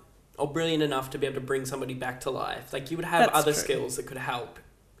enough or brilliant enough to be able to bring somebody back to life, like you would have That's other true. skills that could help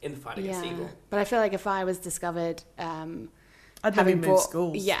in the fight against evil. But I feel like if I was discovered, I'd never having moved brought,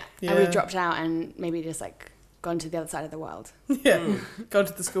 schools. yeah, I would have dropped out and maybe just like gone to the other side of the world. Yeah, go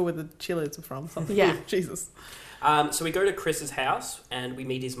to the school where the cheerleaders are from. Something. Yeah. Jesus. So we go to Chris's house and we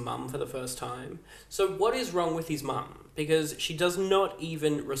meet his mum for the first time. So what is wrong with his mum? Because she does not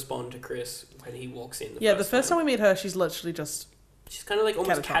even respond to Chris when he walks in. The first time we meet her, she's literally just she's kind of like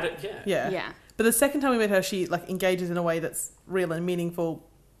almost catatonic. yeah. Yeah. Yeah. But the second time we met her, she like engages in a way that's real and meaningful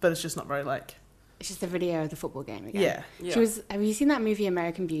but it's just not very like. It's just a video of the football game again. Yeah. Yeah. She was. Have you seen that movie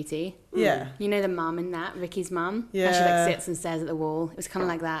American Beauty? Yeah. You know the mum in that, Ricky's mum? Yeah. How she like sits and stares at the wall. It was kind of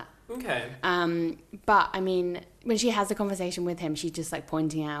like that. Okay. But I mean, when she has the conversation with him, she's just like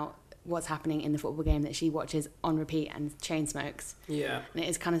pointing out what's happening in the football game that she watches on repeat and chain smokes. Yeah. And it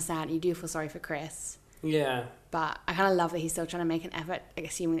is kind of sad. You do feel sorry for Chris. Yeah. But I kind of love that he's still trying to make an effort, like,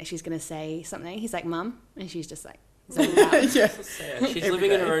 assuming that she's going to say something. He's like, Mum. And she's just like, zoned out. Yeah. Sad. She's Every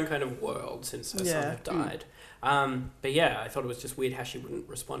living in day. her own kind of world since her son Yeah. had died. But yeah, I thought it was just weird how she wouldn't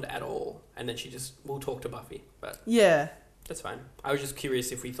respond at all. And then she just will talk to Buffy. But Yeah. that's fine. I was just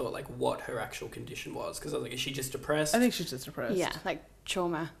curious if we thought like what her actual condition was. Because I was like, is she just depressed? I think she's just depressed. Yeah, like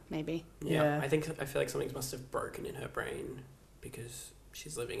trauma, maybe. Yeah. Yeah. I feel like something must have broken in her brain because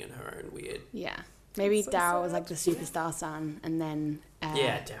she's living in her own weird. Yeah. Maybe So Daryl was sad. like the superstar son, and then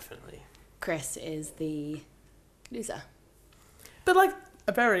Yeah, definitely. Chris is the loser. But like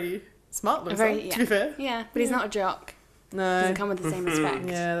a very smart loser, to be fair. Yeah, but he's not a jock. No. Doesn't come with the same respect.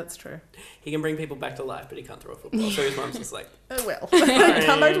 Yeah, that's true. He can bring people back to life, but he can't throw a football. So his mom's just like, Oh well.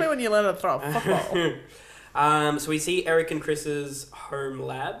 Come back to me when you learn how to throw a football. So we see Eric and Chris's home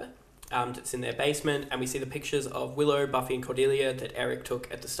lab. It's in their basement, and we see the pictures of Willow, Buffy, and Cordelia that Eric took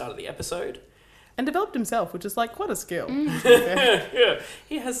at the start of the episode. And developed himself, which is like quite a skill. Yeah,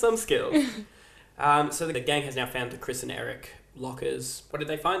 he has some skills. So the gang has now found the Chris and Eric lockers. What did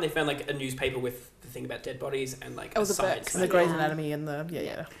they find? They found like a newspaper with the thing about dead bodies and like a the science books. And the thing. Grey's Yeah. Anatomy and the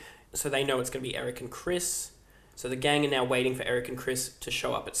yeah. So they know it's going to be Eric and Chris. So the gang are now waiting for Eric and Chris to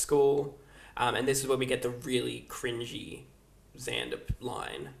show up at school. And this is where we get the really cringy Xander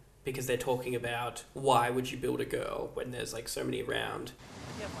line. Because they're talking about why would you build a girl when there's like so many around.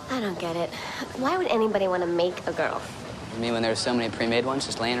 I don't get it. Why would anybody want to make a girl? I mean, when there's so many pre-made ones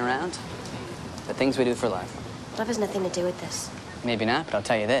just laying around? The things we do for love. Love has nothing to do with this. Maybe not, but I'll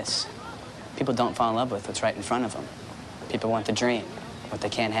tell you this. People don't fall in love with what's right in front of them. People want the dream, what they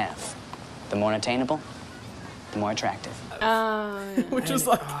can't have. The more attainable, the more attractive. Which was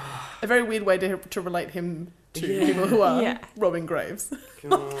like a very weird way to relate him to people who are Yeah. robbing graves.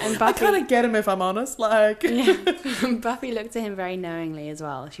 And I Buffy, kind of get him if I'm honest. Like, Buffy looked at him very knowingly as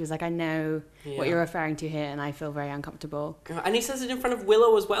well. She was like, I know Yeah. what you're referring to here, and I feel very uncomfortable. And he says it in front of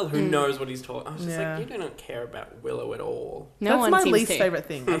Willow as well, who knows what he's talking. I was just Yeah. like, you don't care about Willow at all. No that's one my seems least to. favorite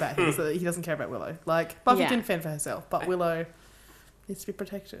thing about him is that he doesn't care about Willow. Like, Buffy Yeah. can fend for herself, but Willow needs to be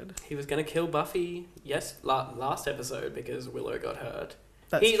protected. He was going to kill Buffy, last episode because Willow got hurt.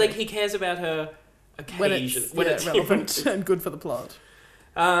 That's He true. he cares about her when occasion it's relevant and good for the plot.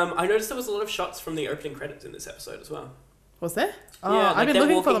 I noticed there was a lot of shots from the opening credits in this episode as well. Was there? Oh, yeah, I've like been they're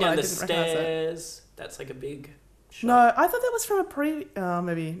looking for walking them. down I the didn't recognize it. stairs. That's like a big shot. No, I thought that was from a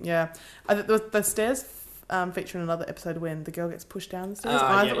maybe, yeah. I thought the stairs feature in another episode when the girl gets pushed down the stairs.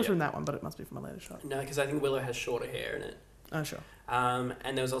 I thought it was from that one, but it must be from a later shot. No, because I think Willow has shorter hair in it. Oh, sure.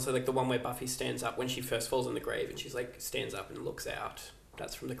 And there was also like the one where Buffy stands up when she first falls in the grave, and she's like stands up and looks out.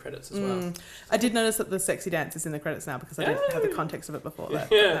 That's from the credits as well. I did notice that the sexy dance is in the credits now because I didn't have the context of it before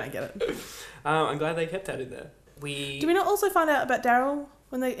that. Yeah. Now I get it. I'm glad they kept that in there. Do we not also find out about Daryl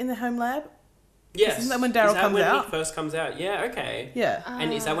when they in the home lab? Yes. Isn't that when Daryl Is that comes when out? he first comes out? Yeah. Okay. Yeah.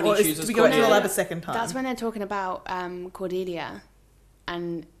 And is that when Or he is, chooses? do we go back to the Cordelia? lab a second time? That's when they're talking about Cordelia,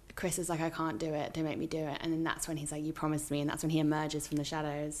 and Chris is like, I can't do it, don't make me do it. And then that's when he's like, you promised me, and that's when he emerges from the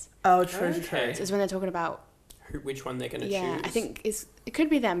shadows. Oh, true, Okay. true. So it's when they're talking about, Which one they're going to yeah, choose? I think it could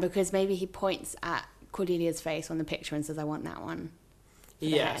be them, because maybe he points at Cordelia's face on the picture and says, I want that one. for the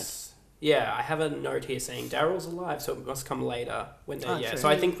Yes. Yeah, I have a note here saying Daryl's alive, so it must come later when they're Oh, true. So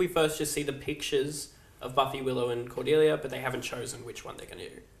I think we first just see the pictures of Buffy, Willow, and Cordelia, but they haven't chosen which one they're going to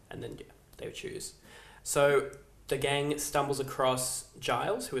do, and then they would choose. So the gang stumbles across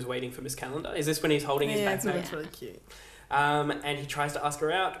Giles, who is waiting for Miss Calendar. Is this when he's holding his Yeah, backpack? it's really cute. And he tries to ask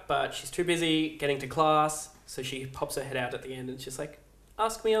her out, but she's too busy getting to class, so she pops her head out at the end, and she's like,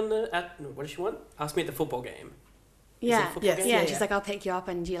 "Ask me what does she want? Ask me at the football game." Is it a Yeah, football Yes, game? yeah, yeah, she's yeah. like, I'll pick you up,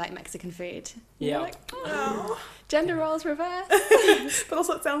 and do you like Mexican food? And Yeah. you're like, oh, gender roles reversed. But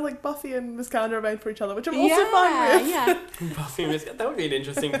also it sounds like Buffy and Miss Calendar are made for each other, which I'm also fine with. Yeah, Buffy and Miss, that would be an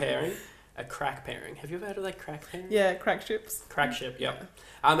interesting pairing. A crack pairing. Have you ever heard of like crack pairing? Yeah, crack ships. Crack ship, yep.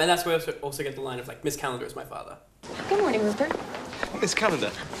 And that's where we also get the line of like, Miss Calendar is my father. Good morning, Rupert. Miss Calendar.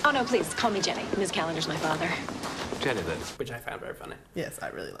 Oh, no, please, call me Jenny. Miss Calendar's my father. Jenny, then. Which I found very funny. Yes, I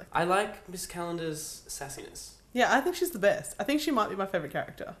really like. I like Miss Calendar's sassiness. Yeah, I think she's the best. I think she might be my favourite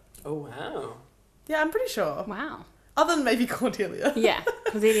character. Oh, wow. Yeah, I'm pretty sure. wow. Other than maybe Cordelia. Yeah,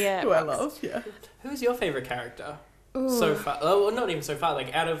 Cordelia. Who I rocks. love, yeah. Who's your favourite character? Ooh. So far? Oh, well, not even so far,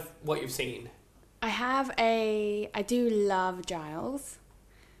 like out of what you've seen. I do love Giles,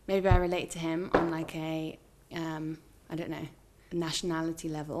 maybe I relate to him on like a, I don't know, nationality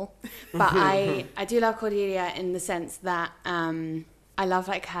level. But I do love Cordelia in the sense that I love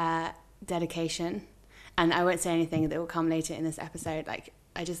like her dedication, and I won't say anything that will come later in this episode. Like,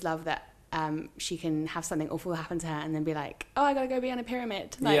 I just love that she can have something awful happen to her and then be like, oh, I gotta go be on a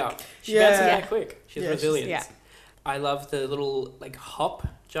pyramid. Like, she bounces back quick. She's resilient. Yeah. I love the little like hop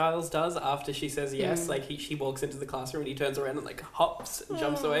Giles does after she says yes. Like she walks into the classroom and he turns around and like hops and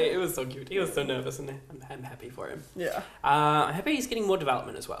jumps away. It was so cute. He was so nervous, and I'm happy for him. Yeah. I'm happy he's getting more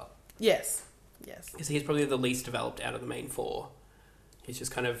development as well. Yes. Because he's probably the least developed out of the main four. He's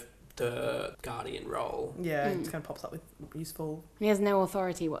just kind of the guardian role. Yeah, it just kind of pops up with useful. He has no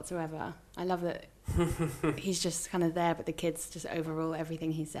authority whatsoever. I love that he's just kind of there, but the kids just overrule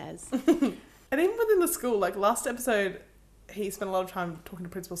everything he says. And even within the school, like last episode, he spent a lot of time talking to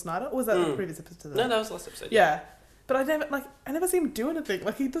Principal Snyder. Or was that the previous episode? No, that was the last episode. Yeah. But I never see him do anything.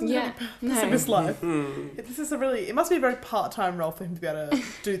 Like, he doesn't have any purpose in his life. This is it must be a very part-time role for him to be able to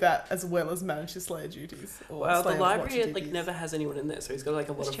do that as well as manage his Slayer duties. Well, the library never has anyone in there, so he's got like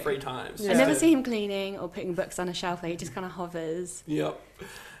a lot of free time. I never see him cleaning or putting books on a shelf. Like, he just kind of hovers. Yep.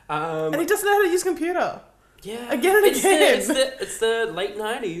 And he doesn't know how to use computer. Yeah. Again and again. It's the late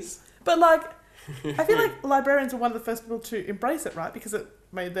 90s. But like, I feel like librarians were one of the first people to embrace it, right? Because it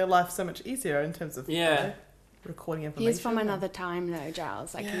made their life so much easier in terms of recording information. He's from another time, though,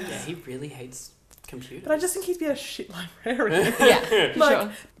 Giles. Like, he really hates computers. But I just think he'd be a shit librarian.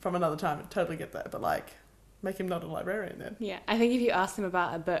 Sure. From another time, I totally get that. But like, make him not a librarian then. Yeah, I think if you asked him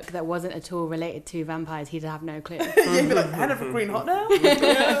about a book that wasn't at all related to vampires, he'd have no clue. He'd be like, Anna from Green Hot now?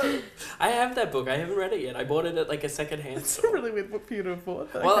 I have that book. I haven't read it yet. I bought it at like a second-hand It's store. a really weird book for you to have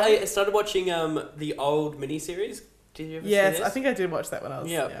bought. Well, I started watching the old miniseries. Did you ever see this? I think I did watch that when I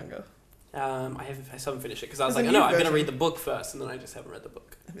was younger. I still haven't finished it because I was There's like, a new I'm going to version. read the book first, and then I just haven't read the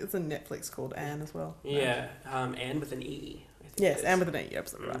book. It's a Netflix called Anne as well. Yeah, Anne with an E. I think Yes, it is. Anne with an E. You're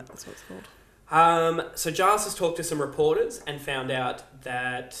absolutely right. That's what it's called. So Giles has talked to some reporters and found out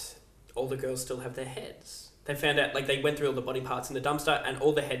that all the girls still have their heads. They found out, like, they went through all the body parts in the dumpster and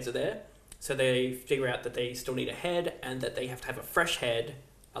all the heads are there. So they figure out that they still need a head and that they have to have a fresh head,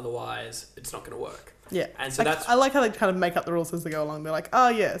 otherwise it's not going to work. Yeah. And so I like how they kind of make up the rules as they go along. They're like, oh,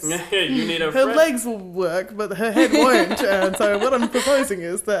 yes. You need a her fresh... legs will work, but her head won't. And so what I'm proposing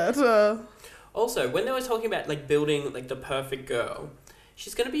is that... Also, when they were talking about, like, building, like, the perfect girl,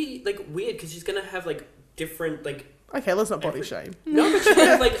 she's going to be, like, weird because she's going to have, like, different, like... Okay, let's not body shame. No, but she's going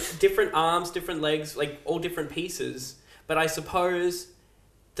to have, like, different arms, different legs, like, all different pieces. But I suppose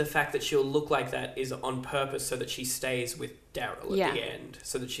the fact that she'll look like that is on purpose so that she stays with Daryl at the end,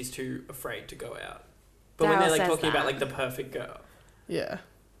 so that she's too afraid to go out. But when Daryl they're, like, says talking about, that. like, the perfect girl... Yeah.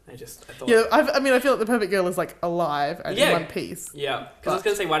 I thought... Yeah, I feel like the perfect girl is, like, alive and in one piece. Yeah, because I was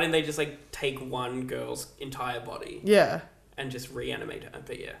going to say, why didn't they just, like, take one girl's entire body... Yeah. And just reanimate her.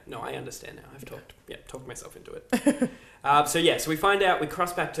 But yeah, no, I understand now. I've talked myself into it. So we find out, we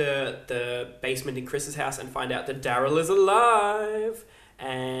cross back to the basement in Chris's house and find out that Daryl is alive.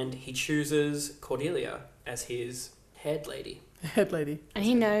 And he chooses Cordelia as his head lady. Head lady. And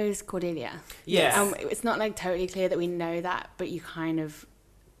he knows Cordelia. Yeah. It's not like totally clear that we know that, but you kind of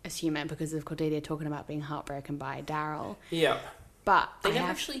assume it because of Cordelia talking about being heartbroken by Daryl. Yeah. But they never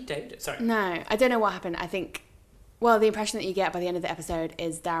actually dated. Sorry. No, I don't know what happened. I think, well, the impression that you get by the end of the episode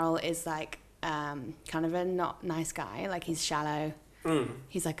is Daryl is like kind of a not nice guy. Like, he's shallow.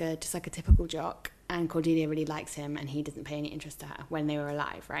 He's like just like a typical jock. And Cordelia really likes him, and he doesn't pay any interest to her when they were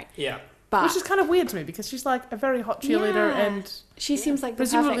alive, right? Yeah. Which is kind of weird to me because she's like a very hot cheerleader and she seems like the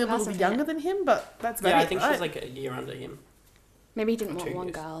presumably perfect a little person bit for younger him. than him, but that's about it. Yeah, I think right? she's like a year under him. Maybe he didn't want 2 one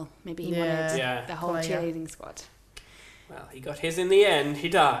years. girl. Maybe he wanted the whole cheerleading squad. Well, he got his in the end. He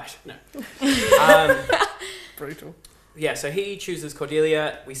died. No. Brutal. Yeah, so he chooses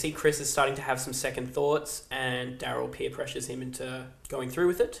Cordelia. We see Chris is starting to have some second thoughts, and Daryl peer pressures him into going through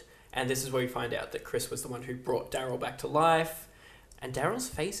with it. And this is where we find out that Chris was the one who brought Daryl back to life. And Daryl's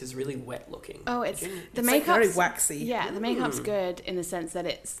face is really wet looking. Oh, the like makeup's very waxy. Yeah, the makeup's good in the sense that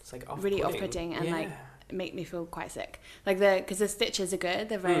it's like really off-putting and like make me feel quite sick. Like because the stitches are good,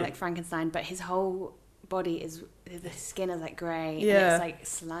 they're very like Frankenstein, but his whole body the skin is like grey and it's like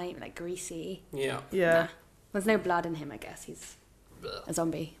slime, like greasy. Yeah. Yeah. Nah. There's no blood in him, I guess. He's a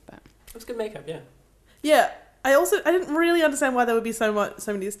zombie, but it was good makeup, yeah. Yeah. I didn't really understand why there would be so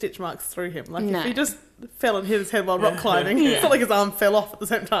many stitch marks through him. Like, if he just fell and hit his head while rock climbing, it's not like his arm fell off at the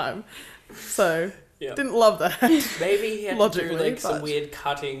same time. So, didn't love that. Maybe he had to do like some but- weird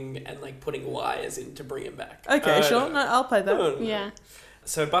cutting and like putting wires in to bring him back. Okay, sure. No, I'll play that. yeah.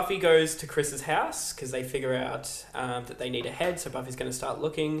 So Buffy goes to Chris's house because they figure out that they need a head. So Buffy's going to start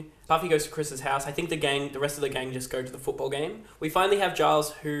looking. Buffy goes to Chris's house. I think the rest of the gang just go to the football game. We finally have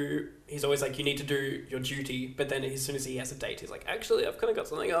Giles, who he's always like, you need to do your duty. But then as soon as he has a date, he's like, actually, I've kind of got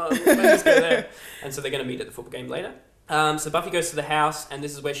something on. Let's go there. And so they're going to meet at the football game later. So Buffy goes to the house, and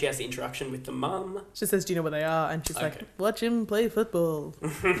this is where she has the introduction with the mum. She says, do you know where they are? And she's like, watch him play football.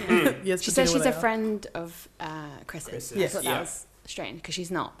 Yes, she but do you says know she's where a they are? friend of Chris's. Yes. I thought that was strange, because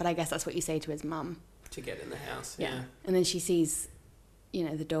she's not, but I guess that's what you say to his mum. To get in the house, Yeah. And then she sees,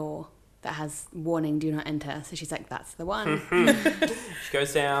 the door that has warning, do not enter. So she's like, that's the one. She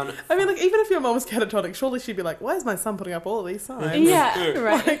goes down. I mean, like, even if your mom was catatonic, surely she'd be like, why is my son putting up all of these signs? Yeah,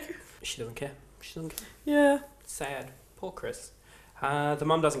 right. Like, She doesn't care. yeah. Sad. Poor Chris. The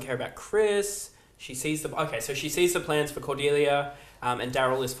mum doesn't care about Chris. She sees so she sees the plans for Cordelia, and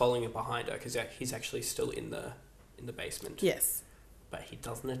Daryl is following it behind her because he's actually still in the basement. Yes. But he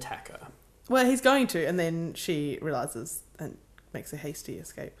doesn't attack her. Well, he's going to, and then she realises and makes a hasty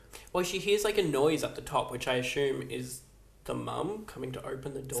escape. Well, she hears like a noise up the top, which I assume is the mum coming to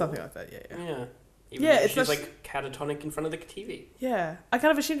open the door. Something like that, yeah. Yeah. Even Yeah, though it's she's not- like catatonic in front of the TV. Yeah. I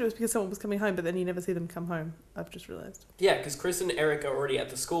kind of assumed it was because someone was coming home, but then you never see them come home. I've just realised. Yeah, because Chris and Eric are already at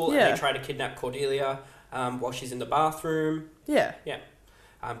the school, and Yeah. they try to kidnap Cordelia while she's in the bathroom. Yeah. Yeah.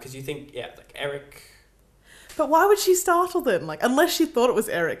 Because you think, like Eric... But why would she startle them? Like, unless she thought it was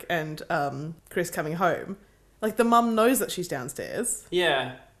Eric and Chris coming home. Like, the mum knows that she's downstairs.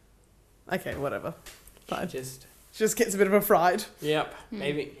 Yeah. Okay, whatever. Fine. She just gets a bit of a fright. Yep.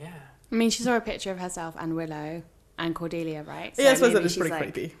 Maybe, yeah. I mean, she saw a picture of herself and Willow and Cordelia, right? Yeah, I suppose that maybe is she's pretty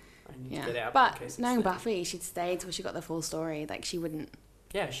like, creepy. I need to Yeah, get out in but case it's knowing there. Buffy, she'd stay until she got the full story. Like, she wouldn't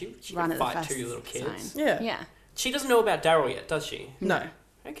Yeah, she run can at the fight first two little kids. sign. Yeah. Yeah. She doesn't know about Daryl yet, does she? No.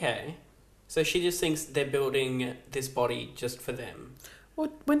 Okay. So she just thinks they're building this body just for them.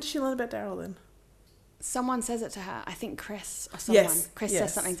 Well, when did she learn about Daryl then? Someone says it to her. I think Chris or someone. Yes, Chris yes.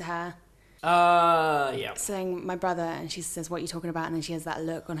 says something to her, Yeah. saying, my brother, and she says, what are you talking about? And then she has that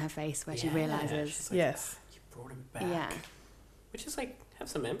look on her face where she Yeah, realises. she's like, Yes. You brought him back. Yeah. Which is like, have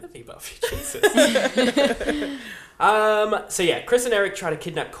some empathy, Buffy. Jesus. So yeah, Chris and Eric try to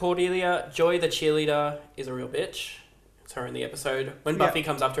kidnap Cordelia. Joy, the cheerleader, is a real bitch. It's her in the episode. When Buffy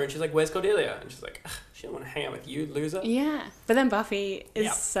comes up to her and she's like, where's Cordelia? And she's like, she don't want to hang out with you, loser. Yeah. But then Buffy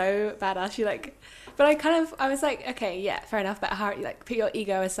is so badass. She but I was like, okay, yeah, fair enough. But how, put your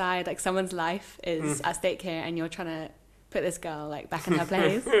ego aside. Like, someone's life is at stake here, and you're trying to put this girl, back in her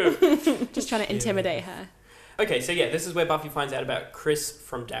place. Just trying to intimidate her. Okay, so yeah, this is where Buffy finds out about Chris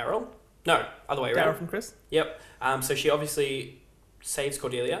from Daryl. No, other way around. Daryl from Chris? Yep. So she obviously saves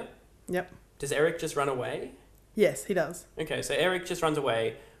Cordelia. Yep. Does Eric just run away? Yes, he does. Okay, so Eric just runs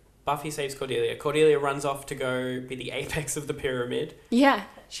away. Buffy saves Cordelia. Cordelia runs off to go be the apex of the pyramid. Yeah.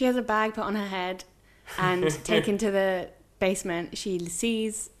 She has a bag put on her head and taken to the basement. She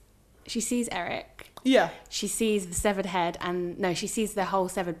sees Eric. Yeah. She sees the severed head she sees the whole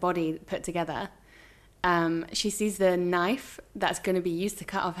severed body put together. She sees the knife that's going to be used to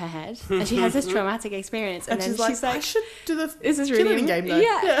cut off her head, and she has this traumatic experience. And then she's like, I should do the "This is really cheerleading game, though."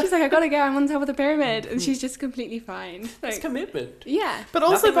 Yeah. She's like, "I gotta go. I'm on top of the pyramid," and she's just completely fine. It's commitment. Yeah, But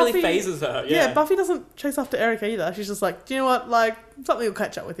also Nothing Buffy really phases her. Yeah, Buffy doesn't chase after Eric either. She's just like, do you know what? Like, something will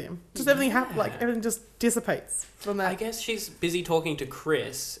catch up with him. Just everything everything just dissipates from that. I guess she's busy talking to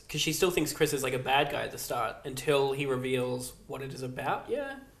Chris because she still thinks Chris is like a bad guy at the start until he reveals what it is about.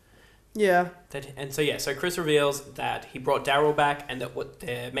 Yeah. Yeah. So Chris reveals that he brought Daryl back and that what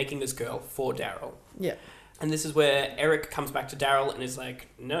they're making this girl for Daryl. Yeah. And this is where Eric comes back to Daryl and is like,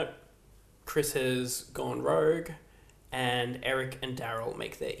 no, Chris has gone rogue, and Eric and Daryl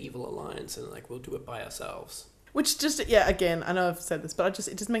make their evil alliance and like, we'll do it by ourselves. Which just, again, I know I've said this, but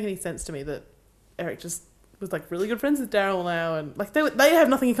it doesn't make any sense to me that Eric just was like really good friends with Daryl now, and like they have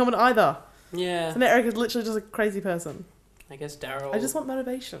nothing in common either. Yeah. So now Eric is literally just a crazy person. I guess Daryl... I just want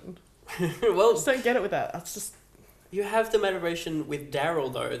motivation. Well, I just don't get it with that. That's just... You have the motivation with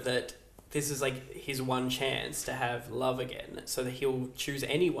Daryl, though, that this is like his one chance to have love again, so that he'll choose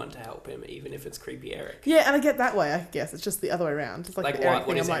anyone to help him, even if it's creepy Eric. Yeah, and I get that way, I guess. It's just the other way around. It's like the Eric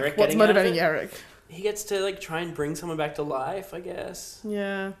what thing. is I'm Eric like, what's getting out of motivating it? Eric? He gets to like try and bring someone back to life, I guess.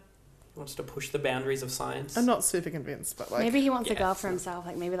 Yeah. He wants to push the boundaries of science. I'm not super convinced, but like... maybe he wants a girl for himself.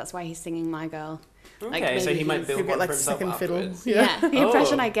 Like, maybe that's why he's singing My Girl. Okay, so he might build He'll get one like for himself second fiddle. afterwards. Yeah. The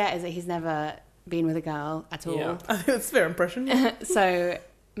impression Oh. I get is that he's never been with a girl at all. Yeah. I think that's a fair impression. Yeah. So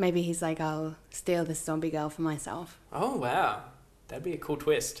maybe he's like, I'll steal this zombie girl for myself. Oh, wow. That'd be a cool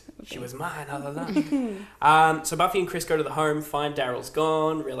twist. She was mine all along. So Buffy and Chris go to the home, find Daryl's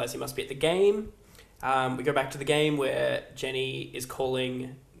gone, realise he must be at the game. We go back to the game where Jenny is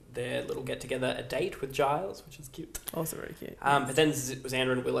calling their little get-together a date with Giles, which is cute. Also very cute. But then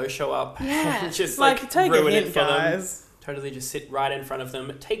Xander and Willow show up Yeah. and just Like, take a ruin hint, it for them. guys. Totally just sit right in front of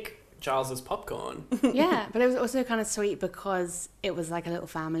them, take Giles's popcorn. Yeah, but it was also kind of sweet because it was like a little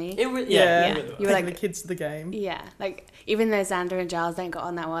family. It was, Yeah. it really was. You were Taking like- the kids to the game. Yeah, like even though Xander and Giles don't get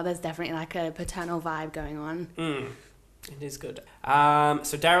on that well, there's definitely like a paternal vibe going on. It is good.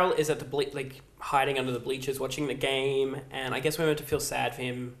 So Daryl is at the hiding under the bleachers watching the game, and I guess we're meant to feel sad for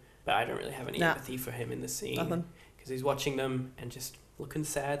him, but I don't really have any Nah. empathy for him in this scene. Nothing. Because he's watching them and just looking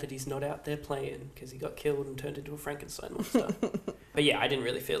sad that he's not out there playing because he got killed and turned into a Frankenstein monster. But yeah, I didn't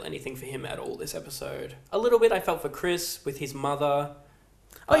really feel anything for him at all this episode. A little bit I felt for Chris with his mother.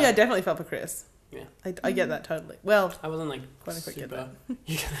 Oh yeah, I definitely felt for Chris. Yeah. I get that totally. Well, I wasn't like Quite a quick get super...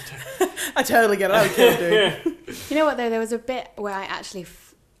 You get that too. I totally get it. I would kill dude. You know what though? There was a bit where I actually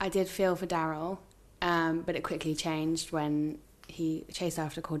I did feel for Daryl, but it quickly changed when he chased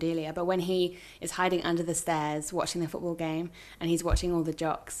after Cordelia. But when he is hiding under the stairs watching the football game and he's watching all the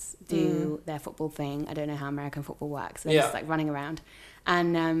jocks do their football thing, I don't know how American football works. They're just like running around,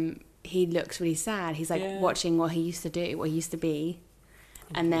 and he looks really sad. He's like watching what he used to do, what he used to be.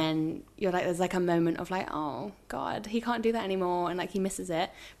 And then you're like, there's like a moment of like, oh God, he can't do that anymore, and like he misses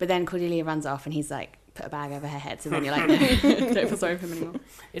it. But then Cordelia runs off, and he's like, put a bag over her head. So then you're like, no, don't feel sorry for him anymore.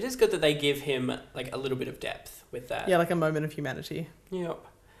 It is good that they give him like a little bit of depth with that. Yeah, like a moment of humanity. Yep.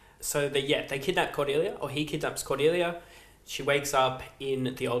 So they kidnap Cordelia, or he kidnaps Cordelia. She wakes up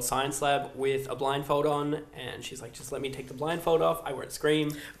in the old science lab with a blindfold on, and she's like, just let me take the blindfold off. I won't scream.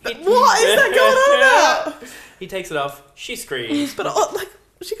 What is that going on about? He takes it off. She screams. But like,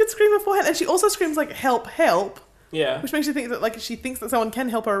 she could scream beforehand, and she also screams like, help, help. Yeah. Which makes you think that like she thinks that someone can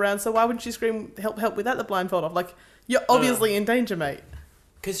help her around, so why wouldn't she scream help, help without the blindfold off? Like, you're obviously in danger, mate.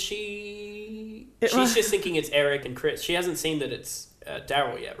 Because she's just thinking it's Eric and Chris. She hasn't seen that it's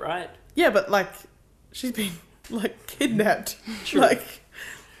Daryl yet, right? Yeah, but like, she's been like kidnapped. True. Like,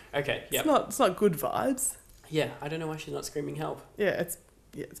 Okay, yeah. it's not good vibes. Yeah, I don't know why she's not screaming help. Yeah, it's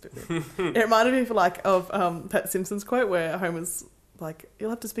a bit weird. It reminded me of Pat Simpson's quote where Homer's like, "You'll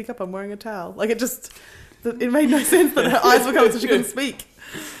have to speak up. I'm wearing a towel." Like it made no sense that her eyes were covered so she couldn't speak.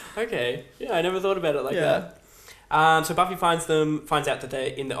 Okay, yeah, I never thought about it like that. So Buffy finds out that they're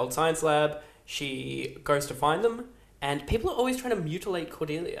in the old science lab. She goes to find them, and people are always trying to mutilate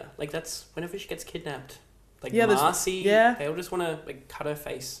Cordelia. Like that's whenever she gets kidnapped. Like Marcy, they all just want to like cut her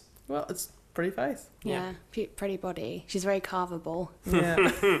face. Well, it's pretty face. Yeah, pretty body. She's very carvable.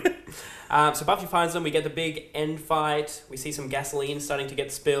 Yeah. So Buffy finds them. We get the big end fight. We see some gasoline starting to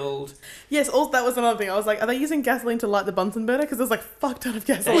get spilled. Yes, also, that was another thing. I was like, are they using gasoline to light the Bunsen burner? Because there's like fuck ton of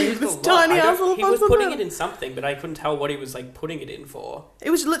gasoline. This tiny ass little He was Bunsen putting burner. it in something, but I couldn't tell what he was like putting it in for. It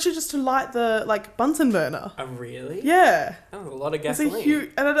was literally just to light the like Bunsen burner. Oh, really? Yeah. Oh, a lot of It's gasoline. a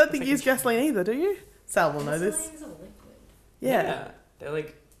huge, and I don't think you use gasoline either, do you? Sal will know this. Yeah. They're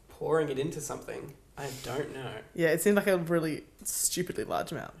like pouring it into something. I don't know. Yeah, it seemed like a really stupidly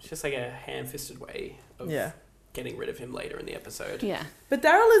large amount. It's just like a ham-fisted way of getting rid of him later in the episode. Yeah. But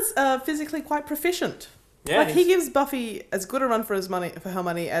Daryl is physically quite proficient. Yeah, like he gives Buffy as good a run for her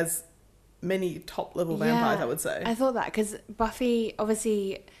money as many top level vampires, I would say. I thought that because Buffy,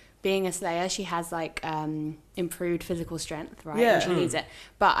 obviously being a slayer, she has like improved physical strength, right? Yeah. And she needs it.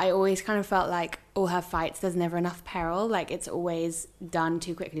 But I always kind of felt like all her fights, there's never enough peril. Like it's always done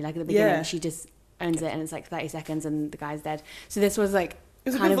too quickly. Like at the beginning, she just owns it and it's like 30 seconds and the guy's dead. So this was like it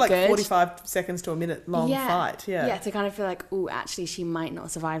was kind a bit of like good. 45 seconds to a minute long fight. Yeah. Yeah, to kind of feel like, oh, actually she might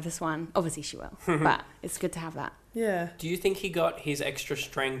not survive this one. Obviously she will. But it's good to have that. Yeah. Do you think he got his extra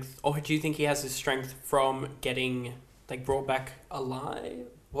strength, or do you think he has his strength from getting like brought back alive?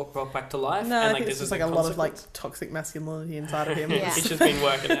 Brought back to life? No, and, I like, think this it's just is like a lot of like toxic masculinity inside of him. Yeah. It's just been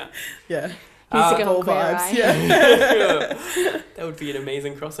working out. Yeah. Needs to go all on Queer vibes. Eye. That would be an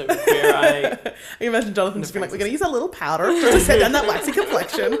amazing crossover. Queer Eye. I can imagine Jonathan just being like, we're going to use a little powder just to set down that waxy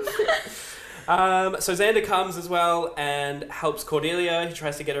complexion. So Xander comes as well and helps Cordelia. He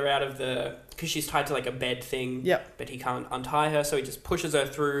tries to get her out of because she's tied to like a bed thing. Yep. But he can't untie her, so he just pushes her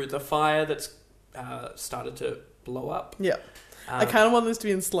through the fire that's started to blow up. Yep. I kind of want this to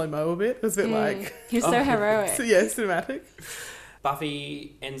be in slow-mo a bit. It was a bit like... He's so heroic. So, yeah, cinematic.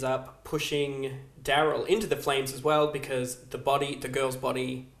 Buffy ends up pushing Daryl into the flames as well because the girl's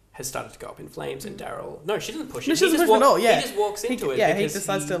body has started to go up in flames, and Daryl... No, she doesn't push No, it. she doesn't push it at all, yeah. He just walks into it. Yeah, he because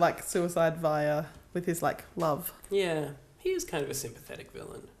decides to like suicide with his like love. Yeah, he is kind of a sympathetic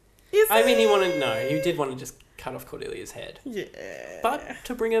villain. I mean, he did want to just cut off Cordelia's head. Yeah. But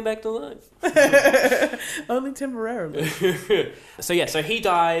to bring her back to life. Only temporarily. So he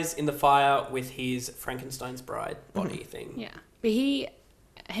dies in the fire with his Frankenstein's bride body thing. Yeah. But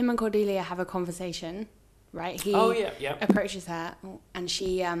him and Cordelia have a conversation, right? He yeah. approaches her and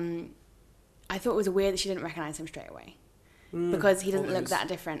she, I thought it was weird that she didn't recognize him straight away. Because he doesn't look that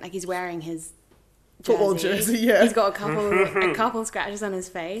different. Like, he's wearing his football jersey, yeah. He's got a couple scratches on his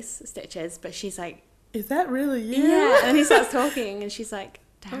face, stitches, but she's like, is that really you? Yeah. And he starts talking and she's like,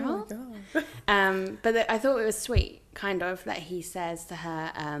 Daryl? Oh my God. But I thought it was sweet, kind of, that he says to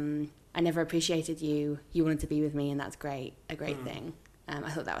her, I never appreciated you. You wanted to be with me, and that's great. A great thing. I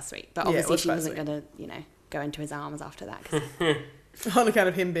thought that was sweet. But obviously she wasn't going to, go into his arms after that. 'Cause on account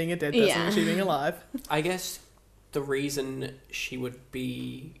of him being a dead person and she being alive. I guess the reason she would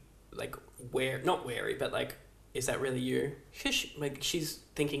be, like, not wary, but, like, is that really you? She's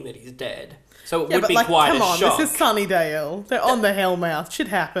thinking that he's dead. So it would be quite a shock. Come on, this is Sunnydale. They're on the Hellmouth. Shit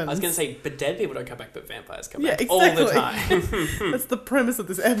happens. I was going to say, but dead people don't come back, but vampires come back exactly. all the time. That's the premise of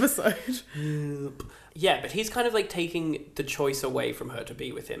this episode. Yeah, but he's kind of, like, taking the choice away from her to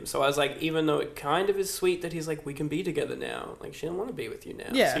be with him. So I was like, even though it kind of is sweet that he's like, we can be together now. Like, she don't want to be with you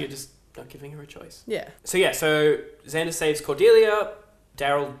now. Yeah. So you're just not giving her a choice. Yeah. So Xander saves Cordelia,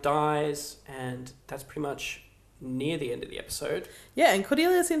 Daryl dies, and that's pretty much near the end of the episode. Yeah, and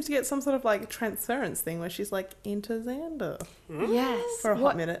Cordelia seems to get some sort of, like, transference thing where she's, like, into Xander. Yes. For a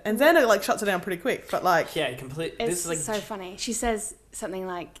hot minute. And Xander, like, shuts her down pretty quick, but, like... Yeah, completely. It's this is, like, so funny. She says something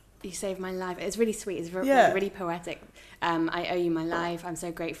like, you saved my life. It's really sweet. It's really, really poetic. I owe you my life. I'm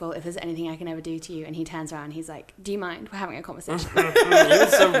so grateful. If there's anything I can ever do to you. And he turns around and he's like, do you mind? We're having a conversation. He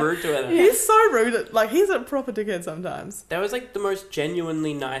was so rude to her. He's so rude. Like, he's a proper dickhead sometimes. That was, like, the most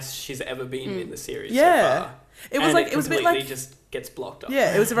genuinely nice she's ever been in the series so far. It was like, it was a bit like... just gets blocked off.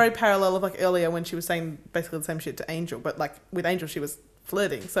 Yeah, it was a very parallel of, like, earlier when she was saying basically the same shit to Angel, but, like, with Angel she was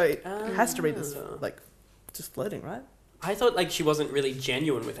flirting. So it has to be this, like, just flirting, right? I thought, like, she wasn't really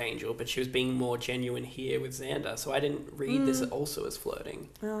genuine with Angel, but she was being more genuine here with Xander, so I didn't read this also as flirting.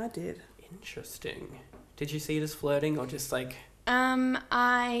 Oh, I did. Interesting. Did you see it as flirting, or just, like...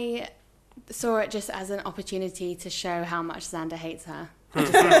 I saw it just as an opportunity to show how much Xander hates her.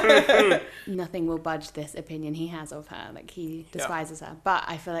 Nothing will budge this opinion he has of her. Like, he despises her. But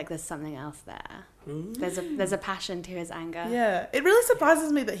I feel like there's something else there. There's a passion to his anger. Yeah. It really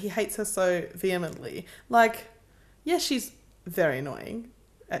surprises me that he hates her so vehemently. Like... Yes, she's very annoying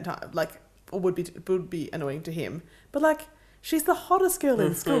at times, like, or would be annoying to him. But, like, she's the hottest girl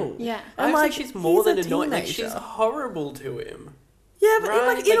in school. Yeah. And, like, she's more than annoying. Like, she's horrible to him. Yeah,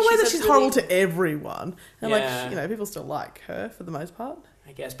 but in a way that she's horrible to everyone. And, people still like her for the most part.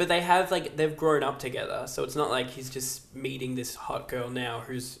 I guess. But they have, like, they've grown up together, so it's not like he's just meeting this hot girl now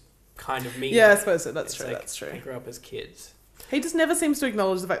who's kind of mean. Yeah, I suppose so. That's true. Like, That's true. They grew up as kids. He just never seems to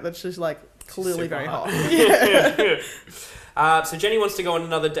acknowledge the fact that she's, like, clearly very hot. So Jenny wants to go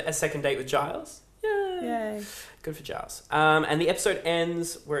on a second date with Giles. Yay. Good for Giles. And the episode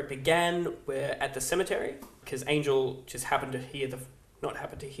ends where it began. We're at the cemetery because Angel just happened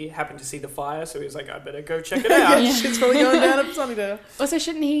to see the fire, so he was like, I better go check it out. Shit's probably going down at Sunnydale. Also,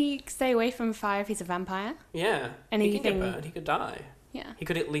 shouldn't he stay away from fire if he's a vampire? Yeah. He can get burned. He could die. Yeah. He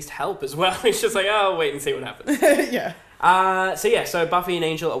could at least help as well. He's just like, oh, I'll wait and see what happens. Yeah. So Buffy and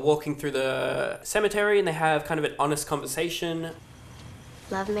Angel are walking through the cemetery and they have kind of an honest conversation.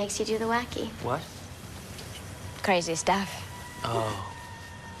 Love makes you do the wacky. What? Crazy stuff. Oh.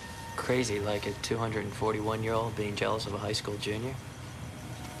 Crazy, like a 241-year-old being jealous of a high school junior?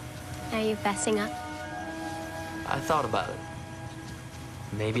 Are you fessing up? I thought about it.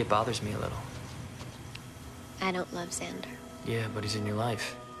 Maybe it bothers me a little. I don't love Xander. Yeah, but he's in your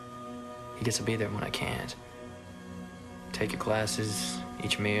life. He gets to be there when I can't. Take your classes,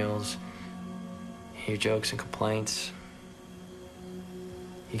 eat your meals, hear jokes and complaints.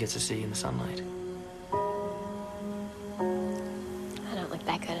 He gets to see you in the sunlight. I don't look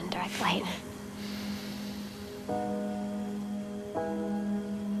that good in dark light.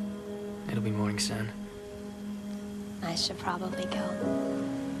 It'll be morning soon. I should probably go.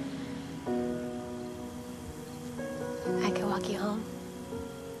 I could walk you home.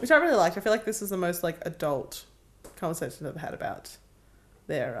 Which I really liked. I feel like this is the most, like, adult conversation they've had about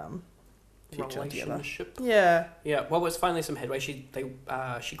their future relationship. Together. Yeah. Well, there's finally some headway. She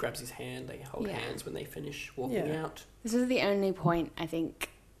grabs his hand. They hold hands when they finish walking out. This is the only point, I think,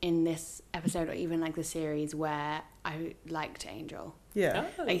 in this episode or even, like, the series where I liked Angel. Yeah.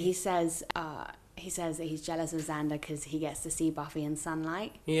 Oh. Like, he says he says that he's jealous of Xander because he gets to see Buffy in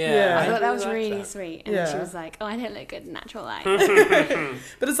sunlight. Yeah. I thought that was really really liked that. sweet. And then she was like, oh, I don't look good in natural light.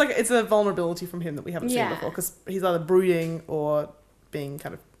 But it's like, it's a vulnerability from him that we haven't seen Yeah. before, because he's either brooding or being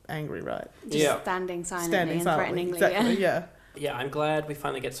kind of angry, right? Just standing silently and threateningly. Exactly, yeah. Yeah, I'm glad we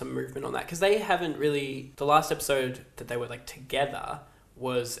finally get some movement on that, because they haven't really... The last episode that they were like together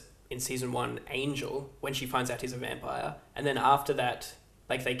was in season 1, Angel, when she finds out he's a vampire, and then after that,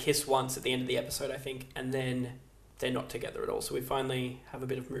 like, they kiss once at the end of the episode, I think, and then they're not together at all. So we finally have a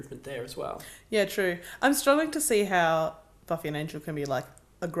bit of movement there as well. Yeah, true. I'm struggling to see how Buffy and Angel can be like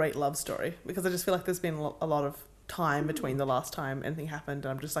a great love story, because I just feel like there's been a lot of time between the last time anything happened,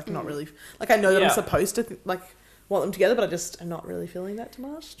 and I'm just like not really... Like, I know that I'm supposed to like want them together, but I'm not really feeling that too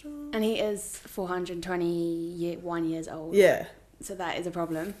much. And he is 421 years old. Yeah. So that is a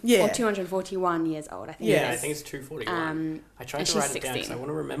problem. Yeah. Or 241 years old, I think. Yeah, I think it's 241. I tried to write it down because I want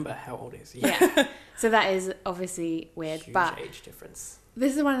to remember how old he is. Yeah. So that is obviously weird. Huge but age difference.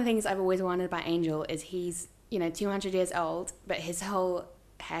 This is one of the things I've always wondered about Angel, is he's, 200 years old, but his whole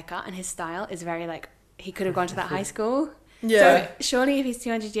haircut and his style is very like, he could have gone to that high school. Yeah. So surely if he's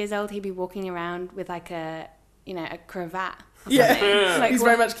 200 years old, he'd be walking around with like a cravat. Yeah, like, he's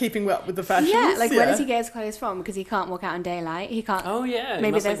very much keeping up with the fashions. Yeah, like where does he get his clothes from? Because he can't walk out in daylight. He can't. Oh yeah, maybe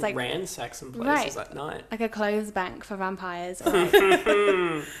he must, there's like ransack some places at night. Like a clothes bank for vampires.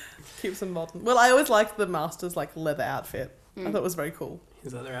 Keeps them modern. Well, I always liked the Master's like leather outfit. I thought it was very cool.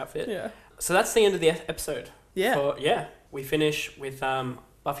 His leather outfit. Yeah. So that's the end of the episode. Yeah. We finish with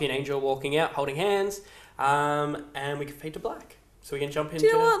Buffy and Angel walking out, holding hands, and we can fade to black. So we can jump into... Do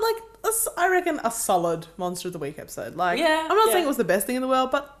you know what? Like, I reckon a solid Monster of the Week episode. Like, Yeah, I'm not yeah. saying it was the best thing in the world,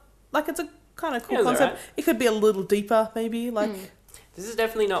 but like, it's a kind of cool Yeah, it was concept. alright. It could be a little deeper, maybe. Like, This is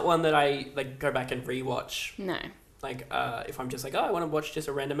definitely not one that I like go back and rewatch. No. Like, if I'm just like, I want to watch just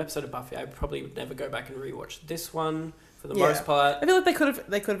a random episode of Buffy, I probably would never go back and rewatch this one for the most part. I feel like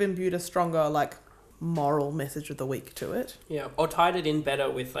they could have imbued a stronger like moral message of the week to it. Yeah, or tied it in better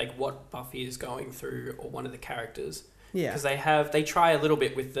with like what Buffy is going through or one of the characters. Yeah. Because they try a little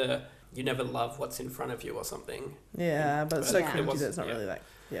bit with the you never love what's in front of you or something. Yeah, but it's so it cringy that wasn't- it's not really like,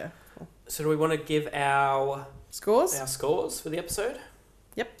 yeah. Cool. So do we want to give our Scores? scores for the episode?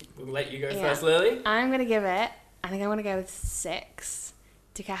 Yep. We'll let you go Yeah. first, Lily. I'm going to give it, I think I'm going to go with 6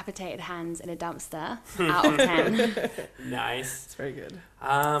 decapitated hands in a dumpster out of 10. Nice. It's very good.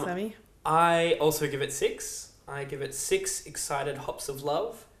 Sammy? I also give it 6. I give it 6 excited hops of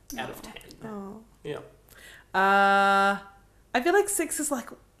love out of 10. Oh. Yeah. I feel like 6 is like,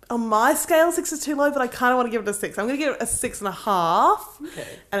 on my scale, 6 is too low, but I kind of want to give it a 6. I'm going to give it a 6.5. Okay.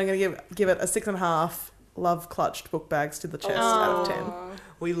 And I'm going to give it a 6.5 love clutched book bags to the chest out of 10.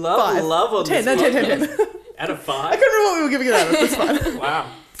 We love 5. love on 10, this no, 10, podcast. 10, 10. Out of 5? I couldn't remember what we were giving it out of. It's fine. Wow.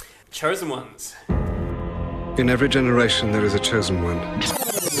 Chosen ones. In every generation, there is a chosen one.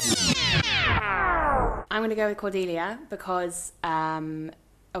 I'm going to go with Cordelia because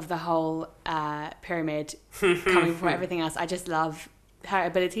of the whole pyramid coming before everything else. I just love her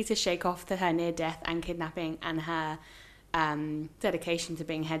ability to shake off her near death and kidnapping, and her dedication to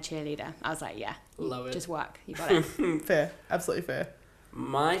being head cheerleader. I was like, yeah, Love it. just work. You got it. Fair. Absolutely fair.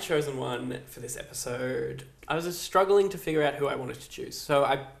 My chosen one for this episode, I was just struggling to figure out who I wanted to choose. So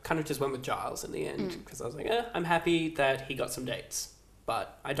I kind of just went with Giles in the end because I was like, I'm happy that he got some dates,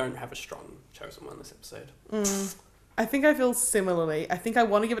 but I don't have a strong chosen one this episode. I think I feel similarly. I think I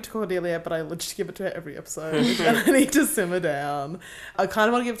want to give it to Cordelia, but I literally give it to her every episode. And I need to simmer down. I kind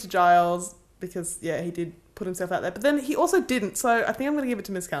of want to give it to Giles because, yeah, he did put himself out there. But then he also didn't. So I think I'm going to give it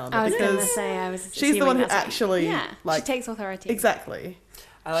to Miss Calendar I was going to because say, she's the one who assuming that's what- actually, yeah, like... she takes authority. Exactly.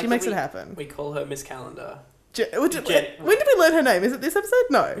 I like She that makes we- it happen. We call her Miss Calendar. When did we learn her name? Is it this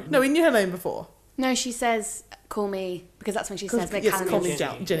episode? No, we knew her name before. No, she says, call me, because that's when she says, Yes, calendar. call me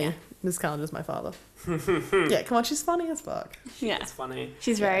Jenny. Jenny. Yeah. Miss Calendar's my father. Yeah, come on, she's funny as fuck. Yeah. It's funny.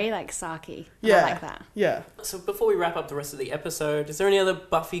 She's very, like, sarky. Yeah. I like that. Yeah. So before we wrap up the rest of the episode, is there any other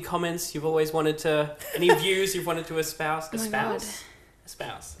Buffy comments you've always wanted to... Any views you've wanted to espouse? Oh my God.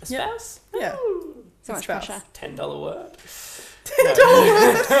 Espouse? Yeah. Espouse? Yeah. So much Spouse. pressure. $10 word.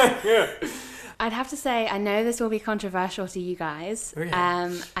 I'd have to say, I know this will be controversial to you guys. Okay.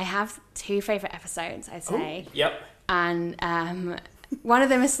 I have 2 favourite episodes, I'd say. Yep. And one of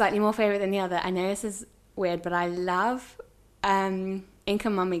them is slightly more favourite than the other. I know this is weird, but I love Inca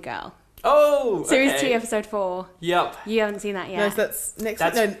Mummy Girl. Oh, Series okay. 2, episode 4. Yep. You haven't seen that yet. No, so that's next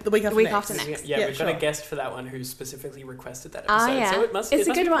That's- no, the week after week next. after next. Yeah, we've got sure. a guest for that one who specifically requested that Ah, episode. yeah. So it must, It's it a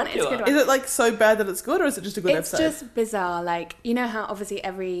must good be one, it's a popular. good one. Is it like so bad that it's good, or is it just a good It's episode? just bizarre. Like, you know how obviously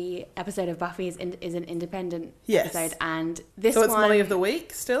every episode of Buffy is an independent Yes. episode, and this So it's one... Molly of the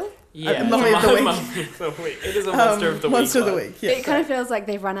Week still? Yeah, Mummy of the Week. Mummy of the Week. It is a Monster of the Week. Monster of the one. Week, yeah. It kind of feels like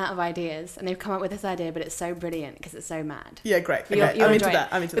they've run out of ideas and they've come up with this idea, but it's so brilliant because it's so mad. Yeah, great. Okay, You'll I'm into enjoy that.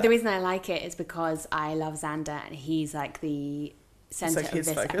 it. I'm into But that. the reason I like it is because I love Xander and he's like the centre like of his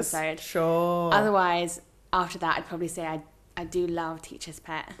this focus. episode. Sure. Otherwise, after that, I'd probably say I do love Teacher's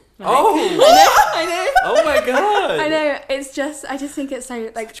Pet. Like, Oh! I know. Oh my god! I know. It's just, I just think it's so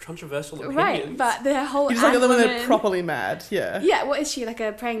like Controversial opinions. right, but the whole You just like it when they're woman- properly mad. Yeah. Yeah, what is she, like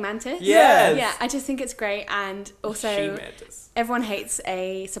a praying mantis? Yes. Yeah, I just think it's great, and also She-Mantis. everyone hates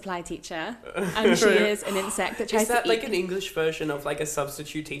a supply teacher, and she True. is an insect that tries Is that to like eat. an English version of like a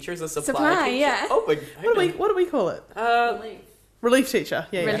substitute teacher as a supply Supply, teacher? yeah. Oh my What do we call it? Relief teacher.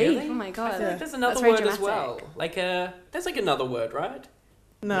 Yeah. Yeah. Relief. Really? Oh my I god. feel like there's another That's very word as dramatic. well. Like there's like another word, right?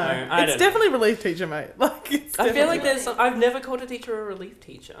 No, I it's don't know. definitely relief teacher, mate. Like it's I feel definitely- like I've never called a teacher a relief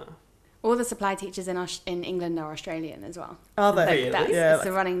teacher. All the supply teachers in England are Australian as well. Are they? Like, Really? that's Yeah, it's a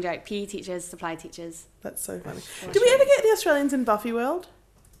like- running joke. PE teachers, supply teachers. That's so funny. Do we ever get the Australians in Buffy World?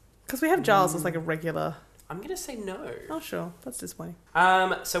 Because we have Giles as like a regular. I'm gonna say no. Oh, sure. That's disappointing.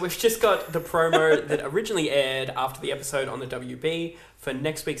 So we've just got the promo that originally aired after the episode on the WB for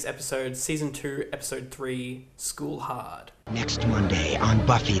next week's episode, Season 2, Episode 3, School Hard. Next Monday on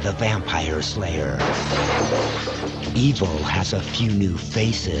Buffy the Vampire Slayer. Evil has a few new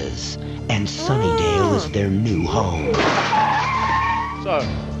faces, and Sunnydale is their new home. So,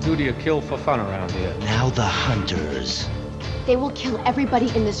 who do you kill for fun around here? Now the Hunters They will kill everybody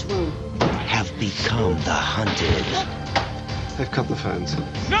in this room. have become the hunted. They've cut the phones.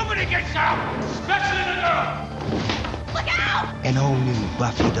 Nobody gets out! Especially the girl! An all-new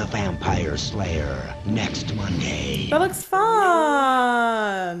Buffy the Vampire Slayer next Monday. That looks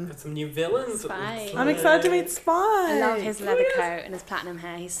fun. Got some new villains. Spike. I'm excited to meet Spike. I love his leather coat and his platinum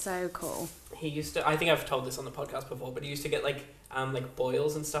hair. He's so cool. He used to, I think I've told this on the podcast before, but he used to get like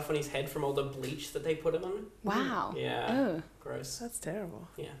boils and stuff on his head from all the bleach that they put him on. Wow. Yeah. Oh. Gross. That's terrible.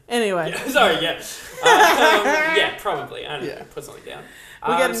 Yeah. Anyway. Yeah, sorry, yeah. Yeah, probably. I don't know. Put something down.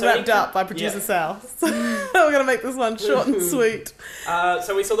 We're getting so wrapped you- up by producer yeah. Sal. So we're going to make this one short and sweet.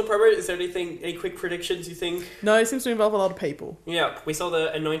 So we saw the promo. Is there any quick predictions you think? No, it seems to involve a lot of people. Yeah, we saw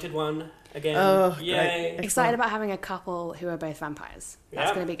the Anointed One again. Oh, Yay. great. Excited about having a couple who are both vampires. That's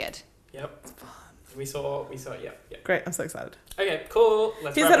Yeah. going to be good. Yep. We saw, yeah. Great, I'm so excited. Okay, cool.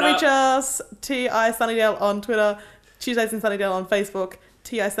 Let's Here's wrap how to it reach up. us. T.I. Sunnydale on Twitter. Tuesdays in Sunnydale on Facebook.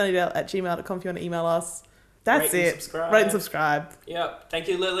 TISunnydale@gmail.com if you want to email us. That's Rate and it. subscribe. Rate and subscribe. Yep. Thank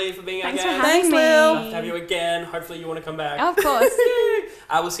you, Lily, for being Thanks again. for having Thanks, me. Lil. Love to have you again. Hopefully you want to come back. Of course.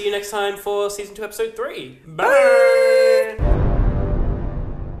 We'll see you next time for Season 2, Episode 3. Bye!